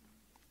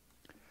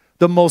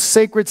 The most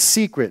sacred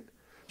secret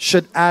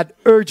should add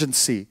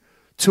urgency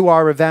to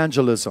our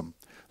evangelism.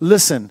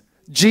 Listen,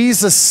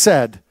 Jesus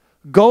said,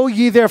 go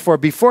ye therefore,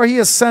 before he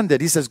ascended,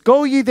 he says,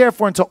 go ye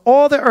therefore into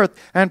all the earth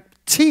and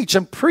teach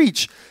and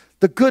preach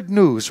the good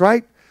news,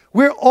 right?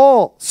 We're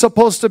all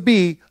supposed to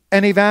be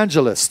an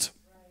evangelist.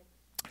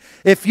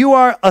 If you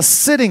are a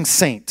sitting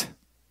saint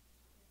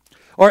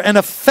or an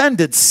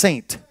offended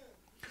saint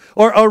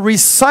or a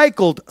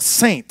recycled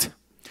saint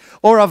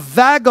or a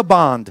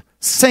vagabond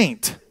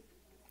saint,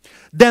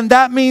 then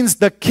that means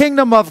the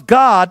kingdom of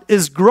God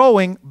is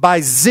growing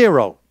by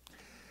zero.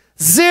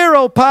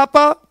 Zero,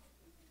 Papa.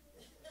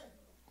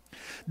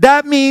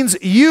 That means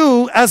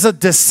you as a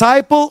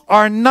disciple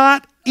are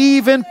not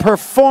even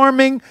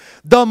performing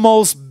the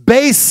most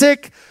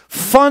basic,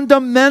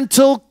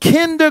 fundamental,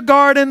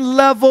 kindergarten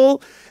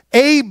level,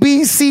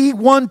 ABC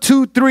 1,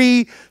 2,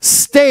 3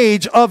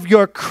 stage of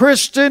your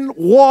Christian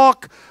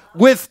walk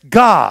with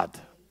God.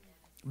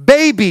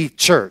 Baby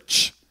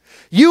church.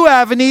 You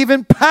haven't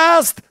even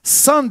passed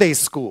Sunday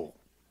school.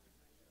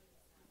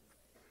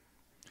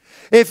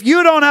 If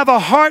you don't have a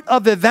heart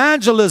of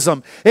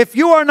evangelism, if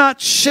you are not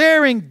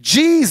sharing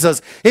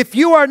Jesus, if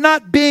you are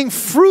not being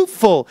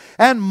fruitful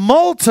and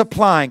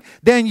multiplying,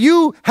 then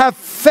you have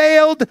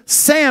failed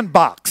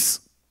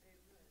sandbox.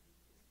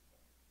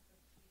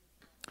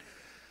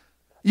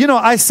 You know,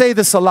 I say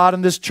this a lot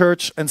in this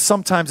church, and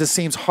sometimes it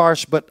seems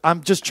harsh, but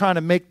I'm just trying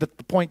to make the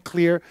point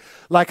clear.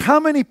 Like,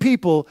 how many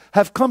people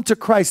have come to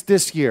Christ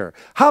this year?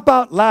 How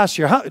about last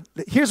year?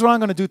 Here's what I'm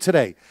going to do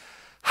today.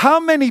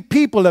 How many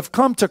people have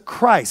come to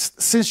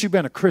Christ since you've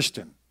been a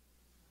Christian?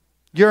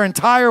 Your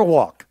entire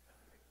walk.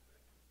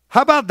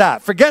 How about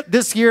that? Forget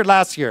this year,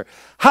 last year.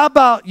 How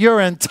about your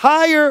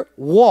entire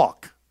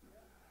walk?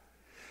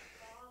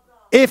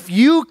 If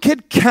you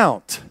could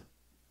count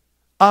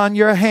on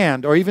your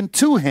hand, or even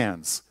two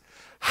hands,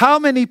 how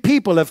many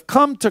people have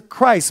come to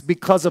Christ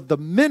because of the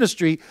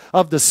ministry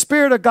of the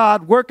Spirit of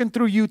God working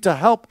through you to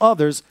help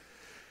others,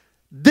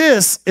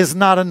 this is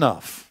not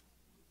enough.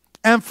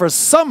 And for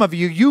some of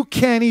you, you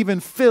can't even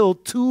fill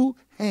two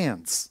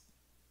hands.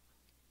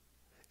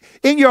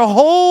 In your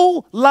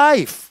whole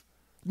life,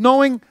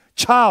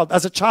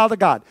 as a child of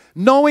God,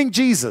 knowing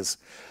Jesus.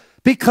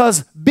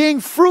 Because being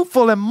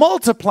fruitful and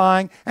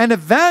multiplying and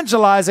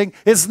evangelizing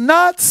is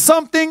not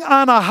something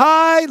on a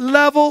high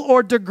level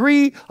or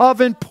degree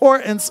of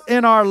importance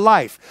in our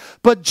life.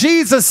 But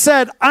Jesus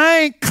said, I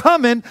ain't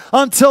coming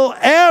until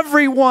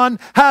everyone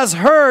has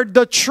heard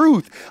the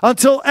truth,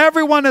 until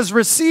everyone has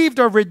received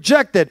or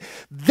rejected.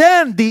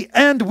 Then the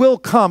end will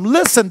come.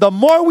 Listen, the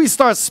more we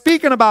start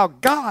speaking about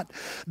God,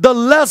 the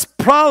less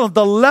problem,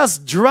 the less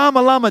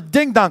drama llama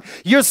ding dong.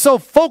 You're so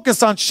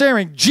focused on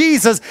sharing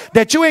Jesus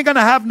that you ain't going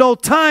to have no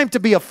time to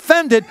be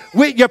offended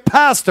with your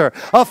pastor,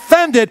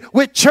 offended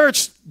with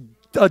church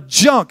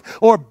junk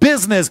or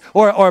business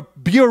or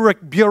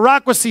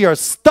bureaucracy or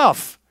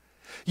stuff.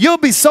 You'll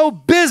be so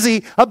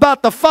busy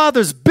about the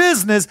Father's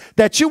business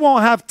that you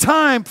won't have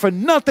time for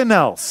nothing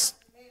else.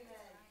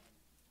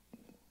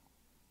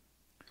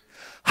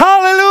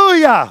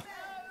 Hallelujah.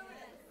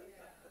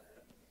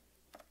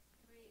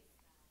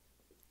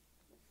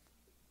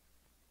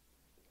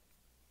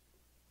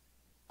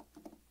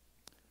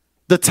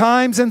 The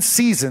times and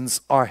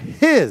seasons are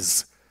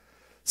His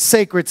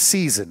sacred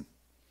season.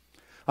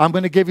 I'm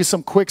going to give you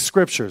some quick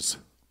scriptures.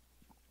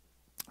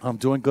 I'm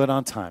doing good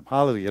on time.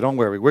 Hallelujah. Don't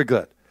worry. We're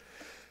good.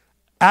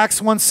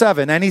 Acts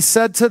 1:7. And he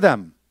said to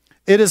them,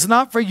 it is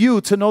not for you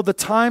to know the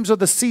times or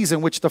the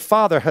season which the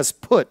Father has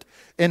put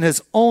in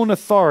his own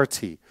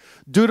authority.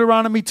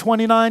 Deuteronomy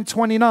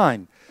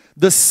 29:29.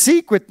 The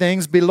secret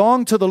things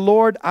belong to the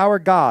Lord our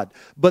God,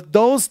 but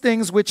those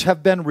things which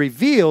have been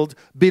revealed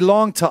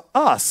belong to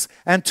us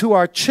and to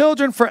our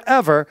children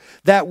forever,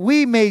 that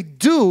we may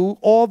do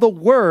all the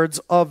words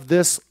of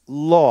this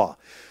law.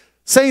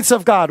 Saints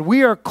of God,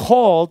 we are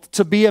called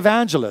to be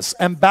evangelists,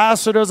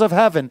 ambassadors of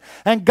heaven.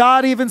 And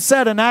God even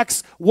said in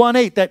Acts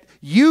 1:8 that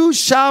you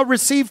shall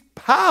receive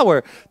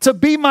power to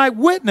be my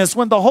witness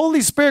when the Holy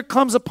Spirit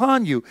comes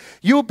upon you.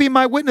 You will be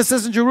my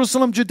witnesses in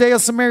Jerusalem, Judea,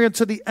 Samaria, and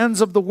to the ends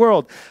of the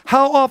world.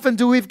 How often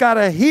do we've got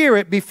to hear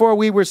it before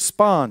we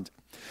respond?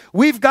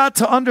 We've got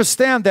to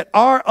understand that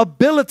our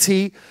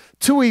ability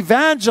to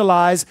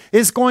evangelize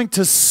is going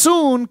to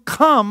soon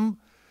come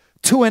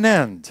to an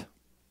end.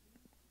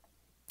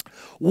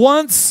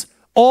 Once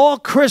all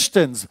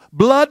Christians,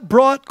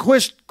 blood-brought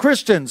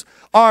Christians,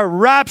 are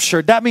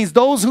raptured, that means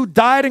those who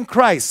died in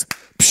Christ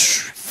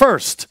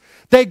first,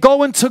 they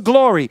go into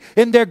glory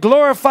in their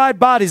glorified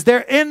bodies.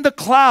 They're in the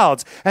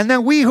clouds. And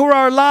then we who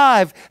are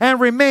alive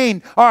and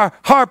remain are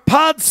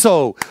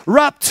harpazo,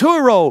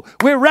 rapturo.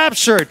 We're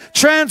raptured,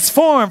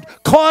 transformed,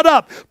 caught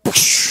up,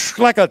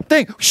 like a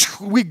thing.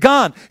 We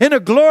gone in a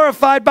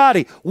glorified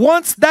body.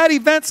 Once that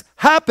event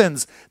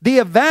happens, the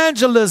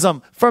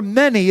evangelism for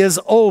many is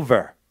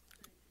over.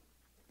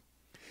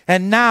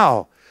 And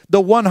now, the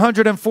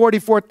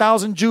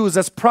 144,000 Jews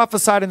as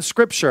prophesied in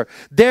Scripture,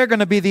 they're going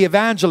to be the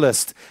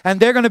evangelists and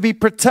they're going to be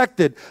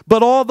protected.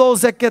 But all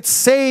those that get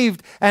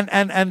saved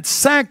and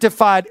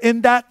sanctified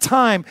in that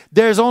time,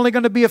 there's only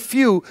going to be a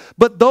few.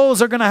 But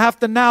those are going to have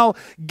to now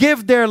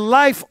give their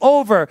life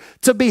over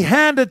to be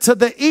handed to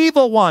the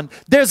evil one.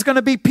 There's going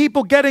to be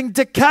people getting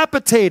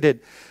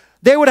decapitated.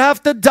 They would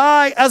have to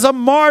die as a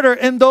martyr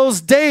in those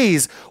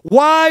days.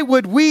 Why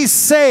would we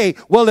say,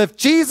 well, if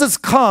Jesus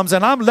comes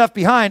and I'm left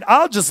behind,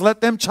 I'll just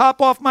let them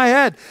chop off my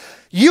head?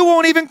 You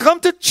won't even come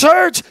to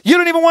church. You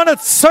don't even want to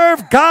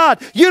serve God.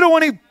 You don't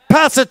want to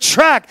pass a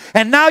tract.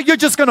 And now you're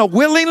just going to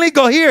willingly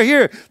go,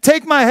 here,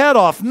 take my head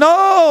off.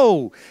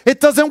 No,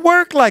 it doesn't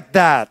work like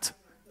that.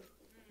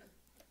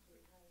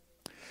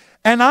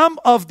 And I'm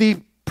of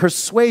the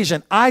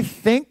persuasion, I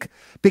think,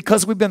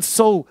 because we've been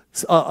so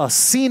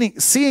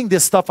seeing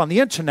this stuff on the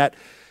internet,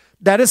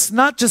 that it's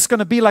not just going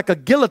to be like a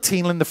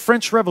guillotine in the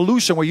French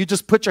Revolution where you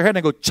just put your head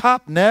and go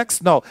chop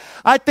next. No,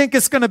 I think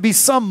it's going to be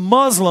some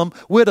Muslim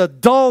with a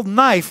dull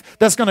knife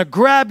that's going to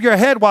grab your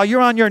head while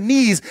you're on your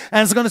knees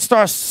and is going to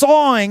start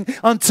sawing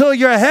until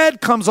your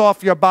head comes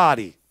off your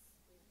body.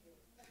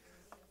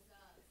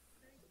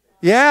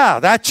 Yeah,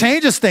 that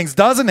changes things,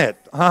 doesn't it?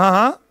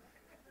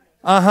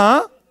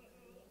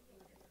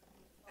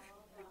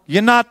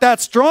 You're not that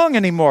strong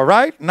anymore,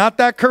 right? Not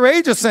that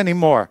courageous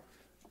anymore.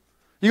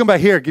 You come back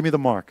here, give me the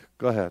mark.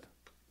 Go ahead.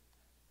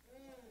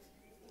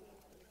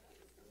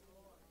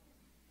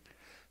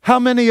 How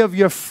many of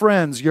your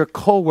friends, your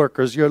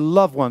coworkers, your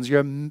loved ones,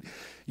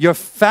 your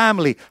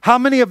family, how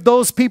many of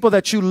those people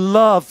that you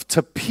love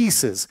to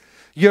pieces,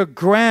 your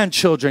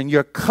grandchildren,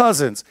 your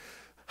cousins,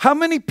 how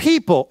many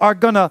people are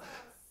going to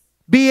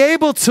be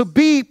able to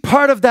be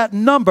part of that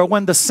number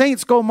when the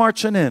saints go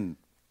marching in?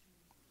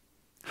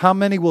 How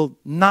many will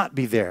not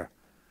be there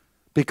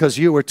because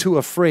you were too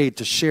afraid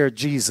to share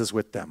Jesus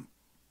with them?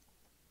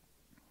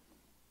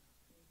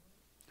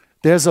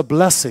 There's a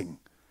blessing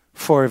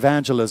for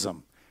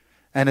evangelism.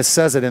 And it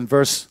says it in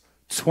verse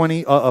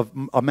 20 of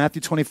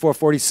Matthew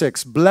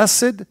 24:46.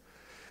 Blessed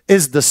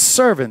is the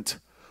servant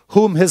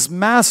whom his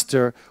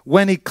master,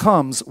 when he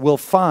comes, will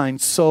find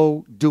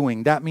so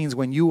doing. That means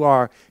when you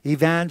are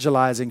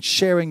evangelizing,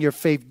 sharing your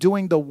faith,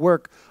 doing the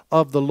work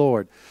of the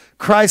Lord.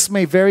 Christ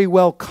may very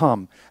well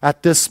come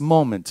at this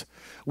moment.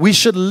 We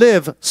should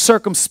live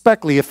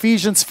circumspectly.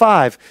 Ephesians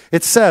 5,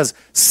 it says,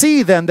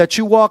 see then that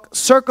you walk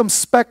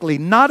circumspectly,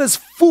 not as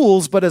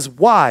fools, but as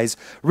wise,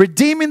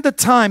 redeeming the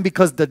time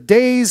because the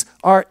days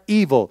are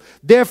evil.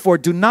 Therefore,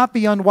 do not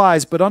be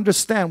unwise, but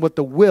understand what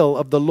the will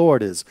of the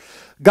Lord is.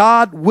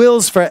 God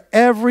wills for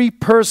every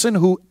person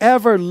who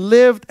ever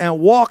lived and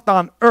walked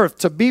on earth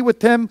to be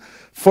with him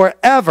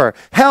forever.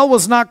 Hell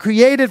was not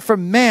created for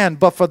man,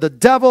 but for the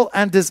devil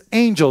and his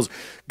angels.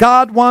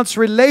 God wants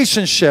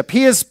relationship.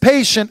 He is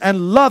patient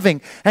and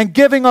loving and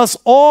giving us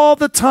all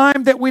the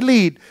time that we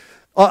need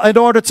in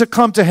order to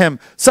come to him.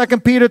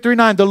 2 Peter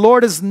 3:9, the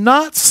Lord is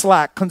not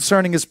slack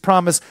concerning his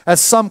promise,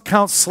 as some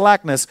count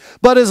slackness,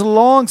 but is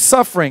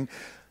long-suffering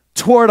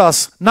toward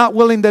us, not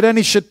willing that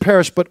any should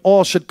perish, but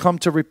all should come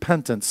to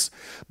repentance.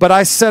 But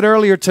I said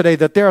earlier today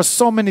that there are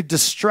so many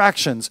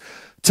distractions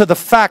to the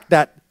fact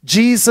that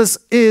Jesus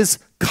is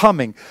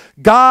coming.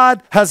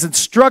 God has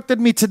instructed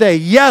me today.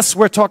 Yes,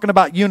 we're talking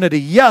about unity.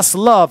 Yes,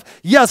 love.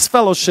 Yes,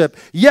 fellowship.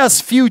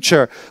 Yes,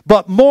 future.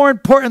 But more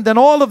important than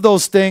all of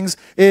those things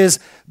is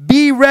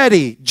be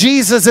ready.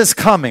 Jesus is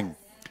coming.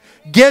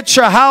 Get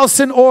your house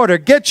in order.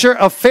 Get your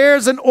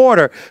affairs in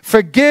order.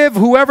 Forgive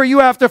whoever you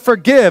have to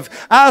forgive.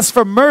 Ask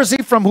for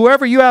mercy from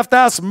whoever you have to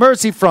ask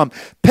mercy from.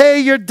 Pay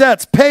your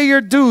debts. Pay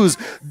your dues.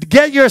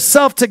 Get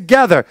yourself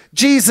together.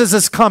 Jesus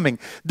is coming.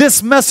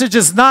 This message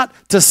is not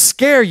to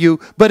scare you,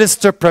 but it's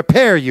to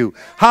prepare you.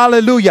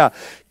 Hallelujah.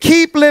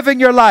 Keep living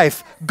your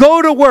life.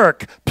 Go to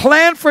work.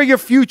 Plan for your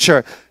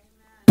future.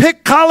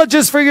 Pick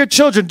colleges for your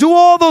children. Do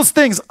all those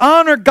things.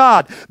 Honor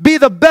God. Be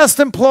the best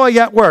employee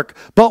at work.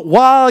 But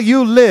while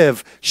you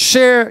live,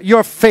 share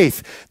your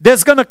faith.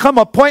 There's going to come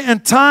a point in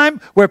time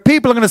where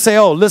people are going to say,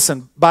 oh,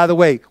 listen, by the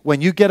way,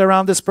 when you get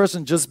around this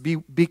person, just be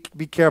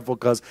careful,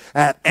 because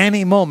at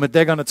any moment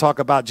they're going to talk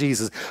about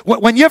Jesus.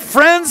 When your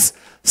friends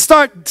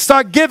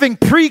start giving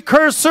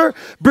precursor,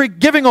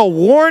 giving a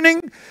warning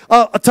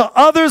to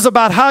others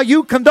about how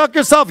you conduct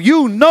yourself,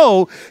 you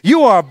know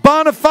you are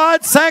bona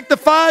fide,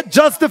 sanctified,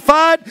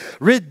 justified,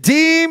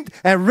 redeemed,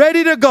 and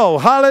ready to go.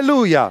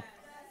 Hallelujah.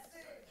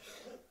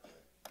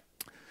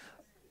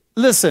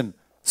 Listen,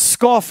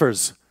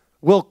 scoffers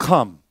will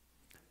come.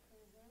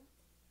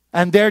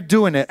 And they're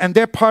doing it. And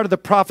they're part of the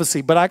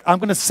prophecy. But I'm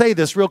going to say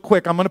this real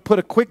quick. I'm going to put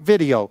a quick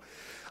video.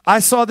 I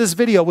saw this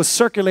video was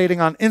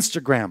circulating on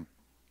Instagram.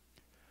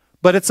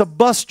 But it's a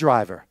bus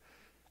driver.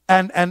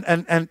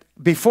 And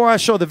before I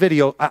show the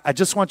video, I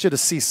just want you to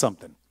see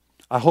something.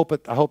 I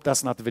hope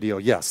that's not the video.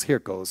 Yes, here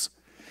it goes.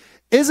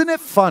 Isn't it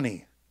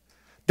funny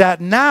that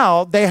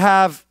now they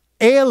have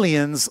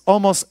aliens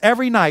almost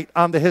every night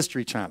on the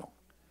History Channel?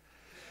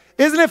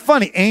 Isn't it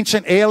funny?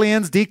 Ancient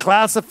aliens,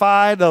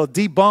 declassified,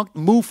 debunked,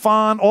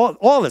 MUFON,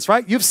 all this,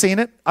 right? You've seen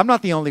it. I'm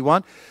not the only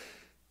one.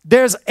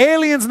 There's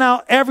aliens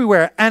now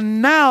everywhere.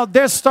 And now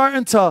they're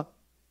starting to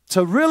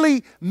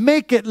really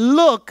make it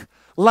look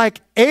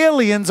like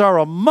aliens are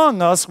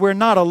among us, we're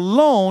not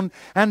alone,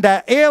 and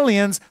that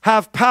aliens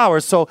have power.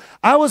 So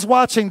I was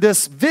watching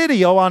this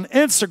video on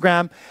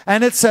Instagram,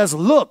 and it says,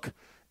 look,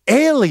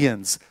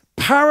 aliens,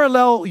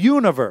 parallel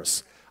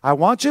universe. I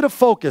want you to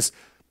focus.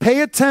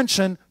 Pay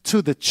attention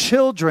to the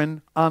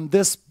children on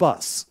this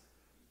bus.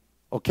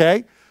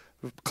 Okay?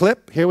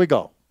 Clip, here we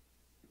go.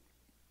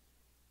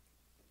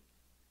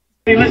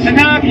 Hey, listen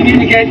up. You need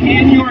to get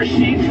in your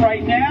seats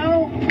right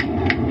now.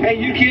 Hey,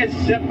 you kids,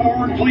 step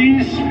forward,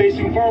 please.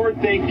 Facing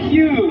forward, thank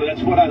you.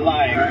 That's what I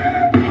like.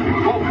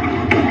 Whoa,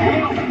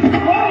 whoa,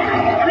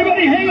 whoa.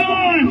 Everybody hang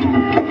on.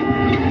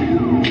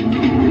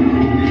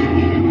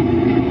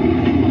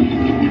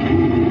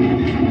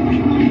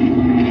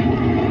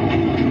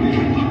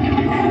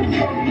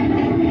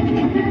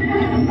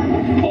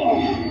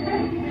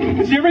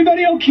 Oh. Is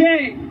everybody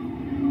okay?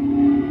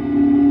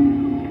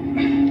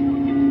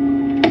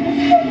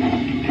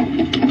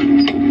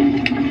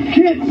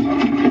 Kids!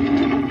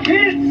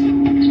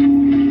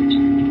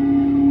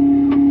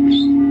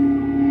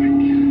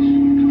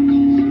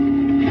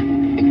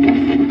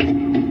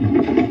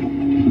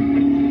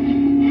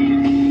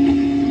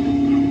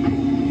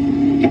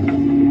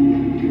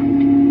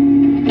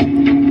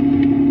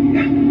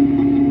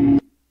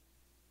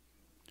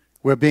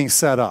 We're being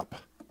set up.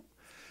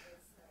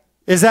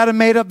 Is that a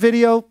made-up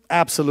video?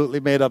 Absolutely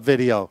made-up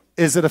video.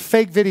 Is it a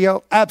fake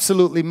video?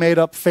 Absolutely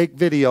made-up fake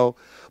video.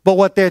 But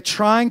what they're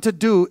trying to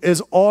do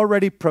is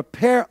already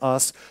prepare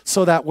us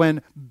so that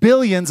when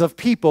billions of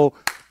people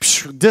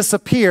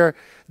disappear,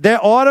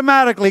 they're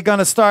automatically going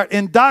to start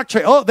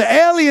indoctrinating. Oh, the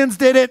aliens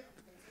did it.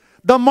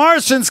 The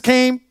Martians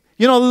came.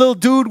 You know, the little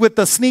dude with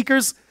the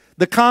sneakers,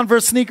 the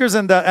Converse sneakers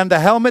and the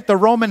helmet, the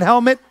Roman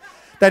helmet,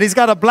 that he's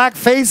got a black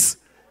face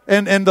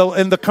in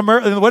the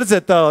commercial. What is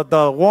it?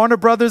 The Warner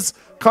Brothers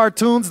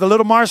cartoons, the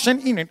little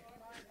Martian.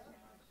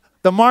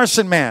 The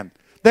Martian Man.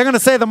 They're going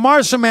to say the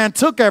Martian Man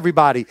took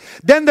everybody.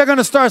 Then they're going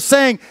to start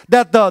saying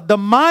that the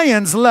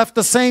Mayans left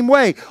the same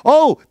way.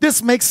 Oh,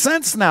 this makes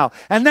sense now.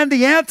 And then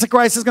the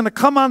Antichrist is going to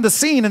come on the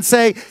scene and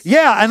say,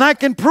 yeah, and I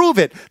can prove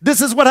it.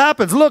 This is what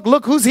happens.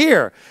 Look who's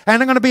here.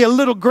 And they're going to be a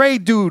little gray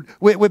dude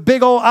with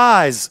big old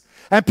eyes.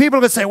 And people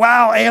are going to say,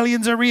 wow,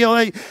 aliens are real.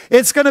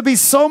 It's going to be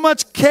so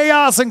much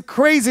chaos and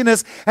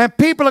craziness. And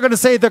people are going to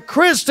say the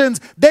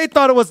Christians, they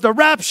thought it was the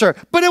rapture.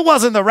 But it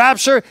wasn't the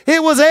rapture.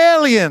 It was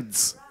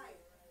aliens.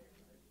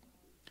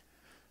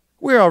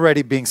 We're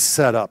already being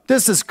set up.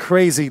 This is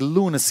crazy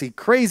lunacy,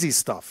 crazy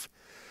stuff.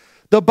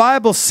 The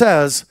Bible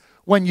says,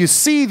 when you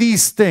see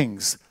these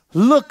things,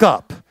 look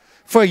up,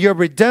 for your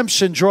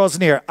redemption draws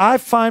near. I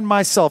find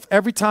myself,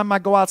 every time I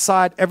go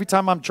outside, every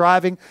time I'm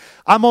driving,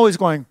 I'm always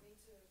going,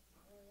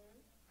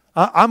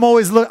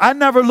 I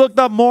never looked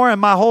up more in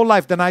my whole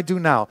life than I do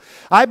now.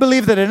 I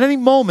believe that at any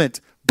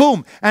moment,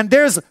 boom, and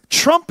there's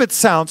trumpet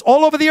sounds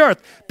all over the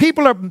earth.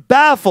 People are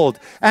baffled,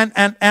 and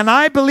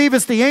I believe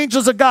it's the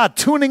angels of God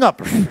tuning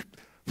up.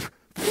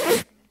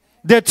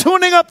 They're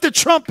tuning up the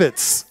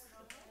trumpets.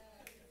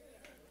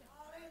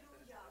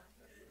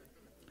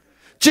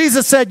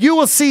 Jesus said, you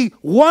will see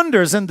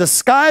wonders in the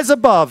skies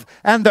above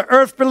and the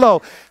earth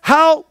below.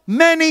 How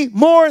many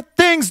more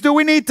things do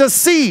we need to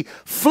see?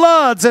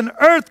 Floods and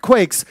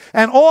earthquakes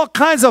and all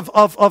kinds of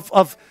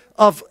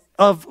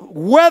of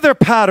weather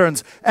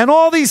patterns and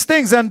all these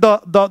things, and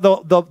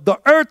the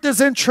earth is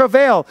in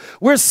travail.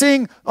 We're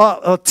seeing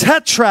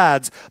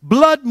tetrads,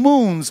 blood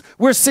moons.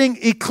 We're seeing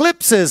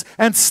eclipses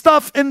and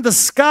stuff in the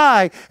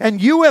sky and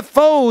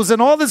UFOs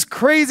and all this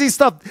crazy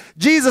stuff.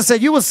 Jesus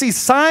said, you will see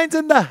signs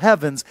in the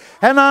heavens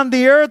and on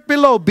the earth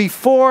below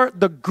before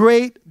the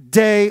great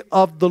day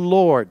of the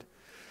Lord.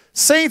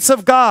 Saints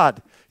of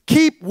God,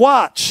 keep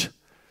watch.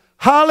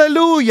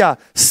 Hallelujah.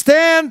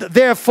 Stand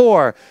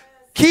therefore.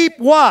 Keep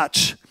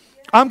watch.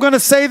 I'm going to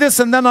say this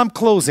and then I'm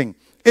closing.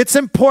 It's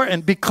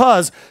important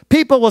because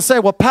people will say,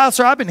 well,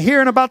 Pastor, I've been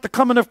hearing about the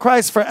coming of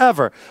Christ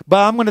forever.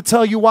 But I'm going to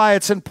tell you why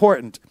it's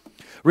important.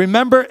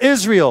 Remember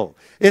Israel.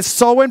 It's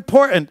so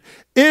important.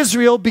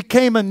 Israel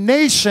became a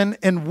nation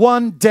in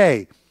one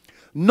day.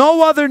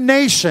 No other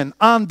nation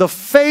on the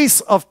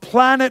face of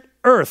planet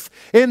Earth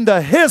in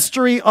the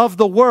history of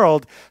the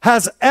world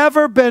has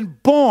ever been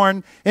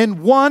born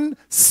in one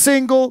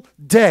single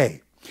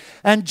day.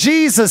 And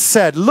Jesus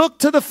said, look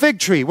to the fig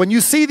tree. When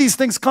you see these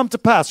things come to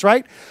pass,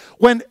 right?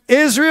 When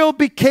Israel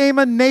became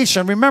a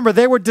nation, remember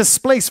they were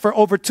displaced for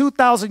over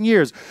 2,000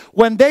 years.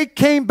 When they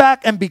came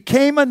back and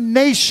became a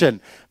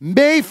nation,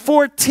 May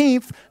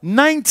 14th,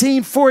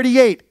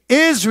 1948,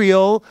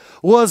 Israel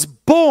was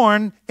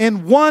born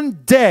in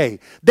one day.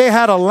 They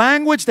had a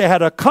language, they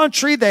had a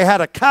country, they had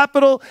a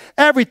capital,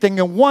 everything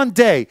in one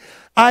day.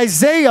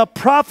 Isaiah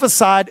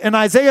prophesied in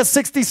Isaiah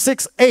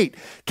 66:8,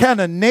 can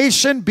a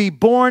nation be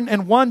born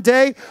in one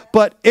day?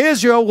 But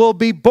Israel will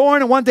be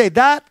born in one day.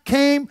 That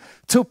came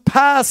to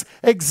pass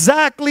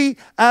exactly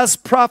as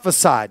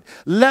prophesied.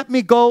 Let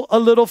me go a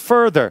little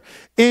further.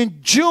 In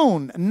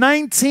June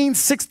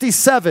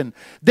 1967,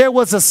 there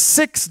was a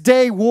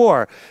 6-day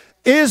war.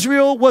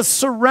 Israel was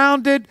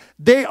surrounded.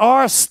 They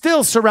are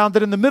still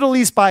surrounded in the Middle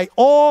East by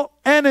all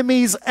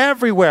enemies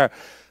everywhere.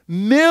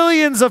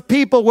 Millions of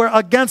people were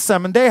against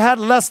them, and they had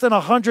less than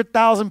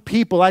 100,000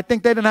 people. I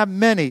think they didn't have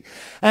many.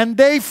 And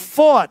they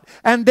fought,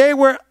 and they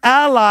were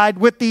allied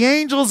with the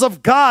angels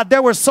of God.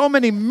 There were so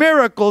many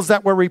miracles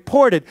that were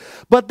reported,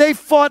 but they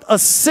fought a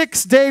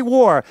 6-day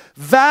war,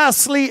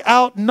 vastly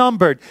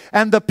outnumbered.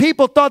 And the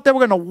people thought they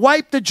were going to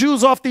wipe the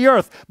Jews off the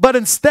earth, but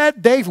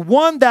instead they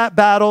won that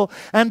battle,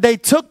 and they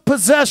took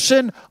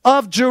possession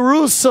of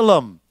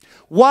Jerusalem.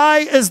 Why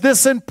is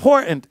this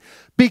important?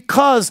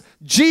 Because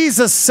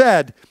Jesus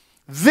said,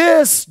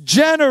 this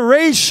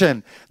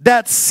generation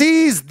that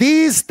sees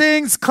these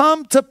things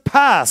come to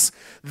pass,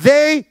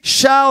 they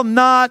shall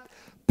not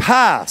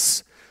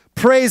pass.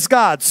 Praise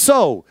God.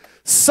 So,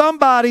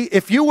 somebody,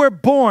 if you were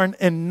born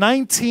in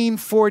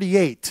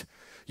 1948,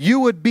 you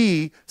would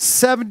be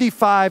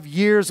 75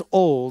 years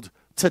old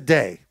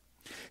today.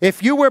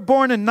 If you were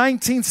born in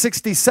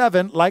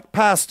 1967, like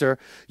Pastor,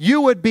 you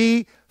would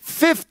be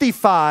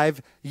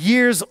 55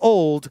 years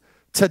old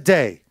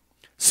today.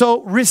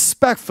 So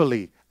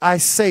respectfully, I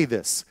say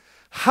this.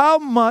 How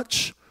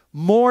much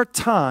more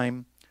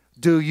time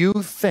do you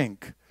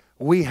think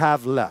we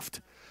have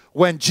left?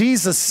 When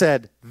Jesus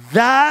said,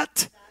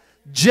 that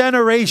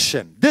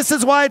generation, this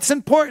is why it's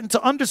important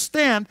to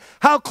understand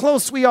how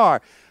close we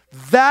are.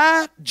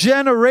 That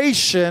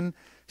generation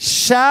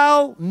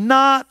shall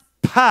not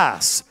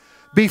pass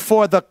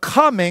before the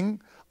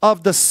coming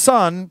of the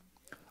Son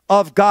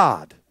of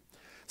God.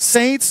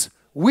 Saints,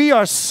 we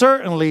are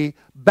certainly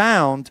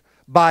bound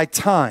by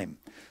time.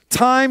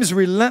 Time's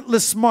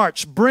relentless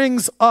march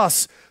brings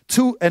us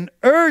to an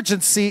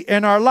urgency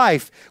in our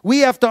life. We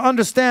have to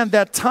understand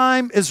that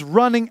time is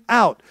running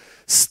out.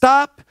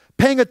 Stop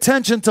paying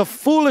attention to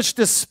foolish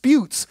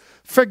disputes.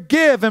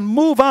 Forgive and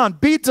move on.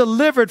 Be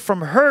delivered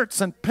from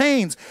hurts and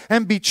pains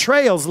and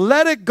betrayals.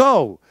 Let it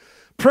go.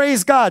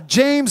 Praise God.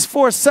 James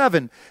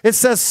 4:7. It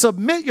says,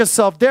 submit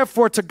yourself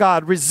therefore to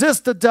God.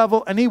 Resist the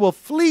devil and he will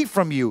flee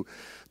from you.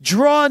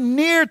 Draw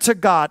near to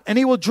God, and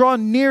he will draw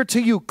near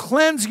to you.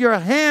 Cleanse your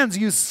hands,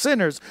 you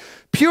sinners.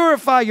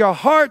 Purify your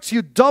hearts,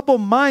 you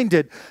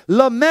double-minded.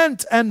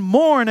 Lament and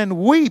mourn and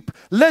weep.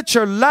 Let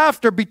your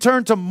laughter be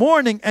turned to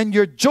mourning and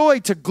your joy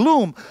to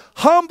gloom.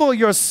 Humble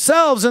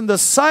yourselves in the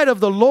sight of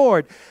the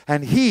Lord,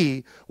 and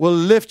he will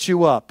lift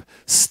you up.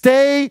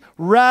 Stay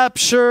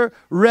rapture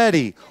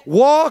ready.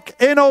 Walk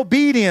in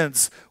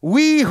obedience.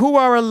 We who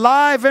are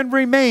alive and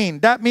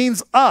remain, that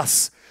means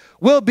us,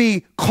 will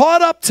be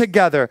caught up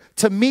together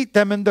to meet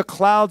them in the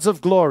clouds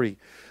of glory.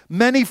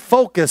 Many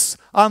focus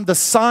on the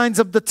signs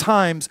of the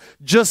times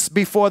just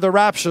before the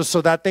rapture so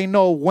that they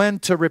know when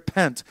to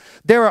repent.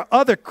 There are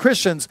other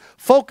Christians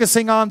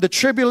focusing on the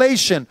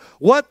tribulation.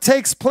 What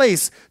takes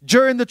place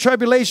during the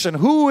tribulation?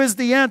 Who is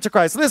the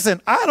Antichrist? Listen,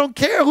 I don't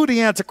care who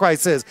the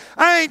Antichrist is.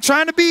 I ain't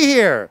trying to be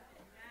here.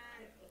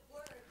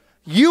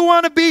 You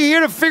want to be here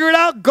to figure it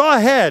out? Go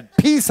ahead.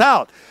 Peace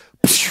out.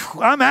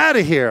 I'm out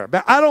of here.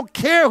 I don't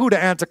care who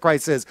the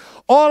Antichrist is.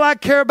 All I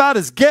care about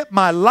is get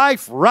my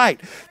life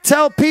right.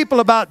 Tell people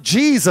about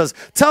Jesus.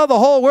 Tell the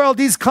whole world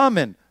he's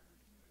coming.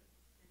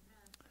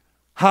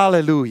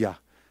 Hallelujah.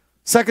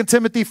 2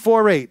 Timothy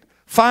 4:8.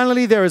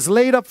 Finally, there is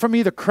laid up for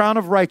me the crown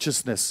of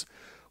righteousness,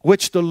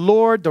 which the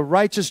Lord, the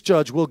righteous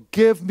judge, will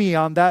give me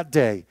on that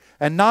day.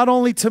 And not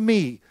only to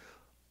me,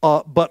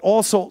 but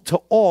also to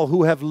all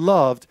who have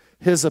loved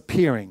his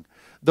appearing.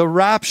 The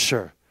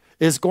rapture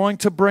is going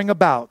to bring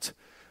about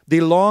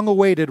the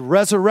long-awaited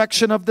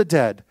resurrection of the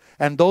dead,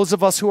 and those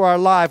of us who are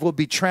alive will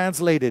be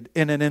translated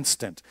in an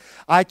instant.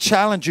 I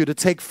challenge you to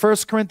take 1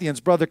 Corinthians.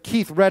 Brother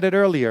Keith read it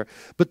earlier,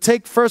 but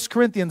take 1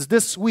 Corinthians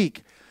this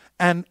week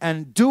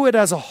and do it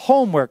as a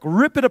homework.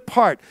 Rip it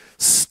apart.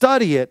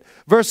 Study it.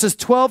 Verses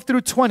 12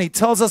 through 20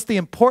 tells us the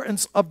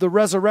importance of the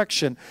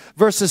resurrection.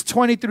 Verses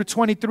 20 through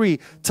 23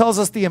 tells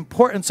us the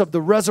importance of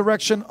the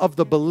resurrection of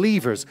the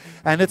believers.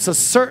 And it's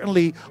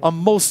certainly a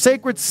most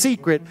sacred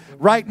secret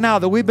right now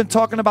that we've been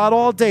talking about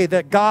all day,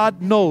 that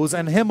God knows,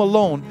 and him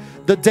alone,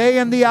 the day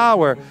and the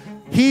hour.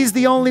 He's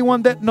the only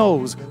one that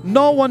knows.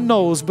 No one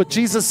knows, but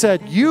Jesus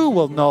said, you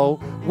will know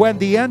when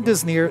the end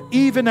is near,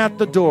 even at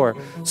the door.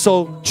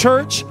 So,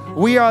 church,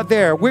 we are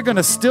there. We're going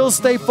to still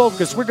stay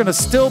focused. We're going to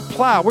still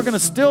plow. We're going to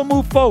still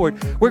move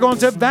forward. We're going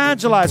to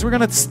evangelize. We're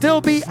going to still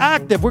be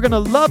active. We're going to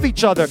love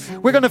each other.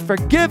 We're going to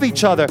forgive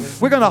each other.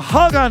 We're going to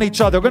hug on each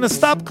other. We're going to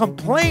stop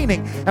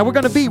complaining. And we're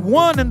going to be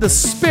one in the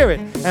Spirit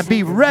and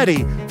be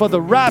ready for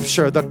the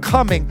rapture, the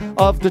coming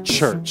of the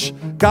church.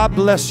 God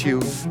bless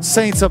you,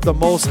 saints of the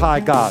Most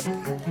High God.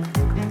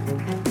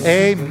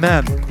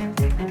 Amen.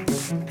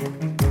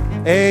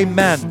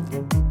 Amen.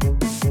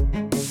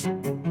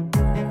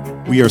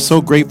 We are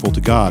so grateful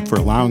to God for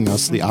allowing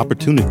us the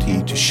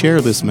opportunity to share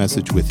this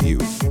message with you.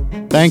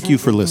 Thank you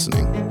for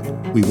listening.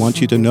 We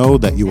want you to know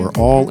that you are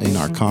all in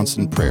our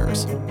constant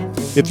prayers.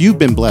 If you've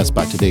been blessed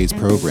by today's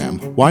program,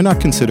 why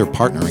not consider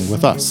partnering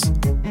with us?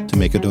 To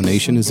make a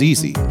donation is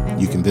easy.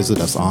 You can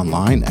visit us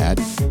online at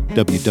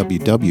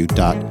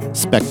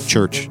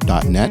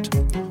www.specchurch.net,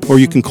 or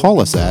you can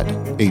call us at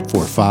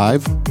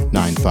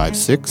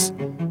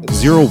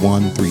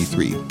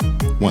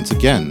 845-956-0133. Once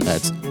again,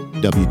 that's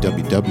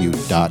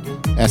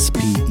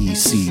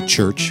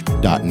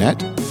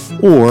www.specchurch.net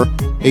or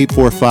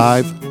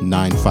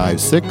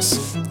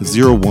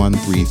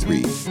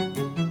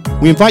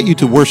 845-956-0133. We invite you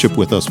to worship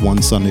with us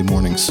one Sunday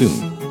morning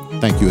soon.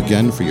 Thank you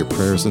again for your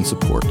prayers and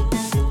support.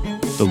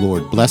 The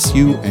Lord bless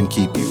you and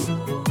keep you.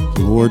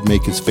 The Lord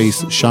make his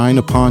face shine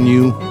upon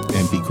you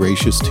and be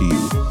gracious to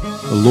you.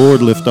 The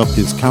Lord lift up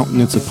his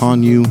countenance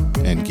upon you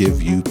and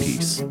give you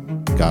peace.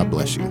 God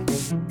bless you.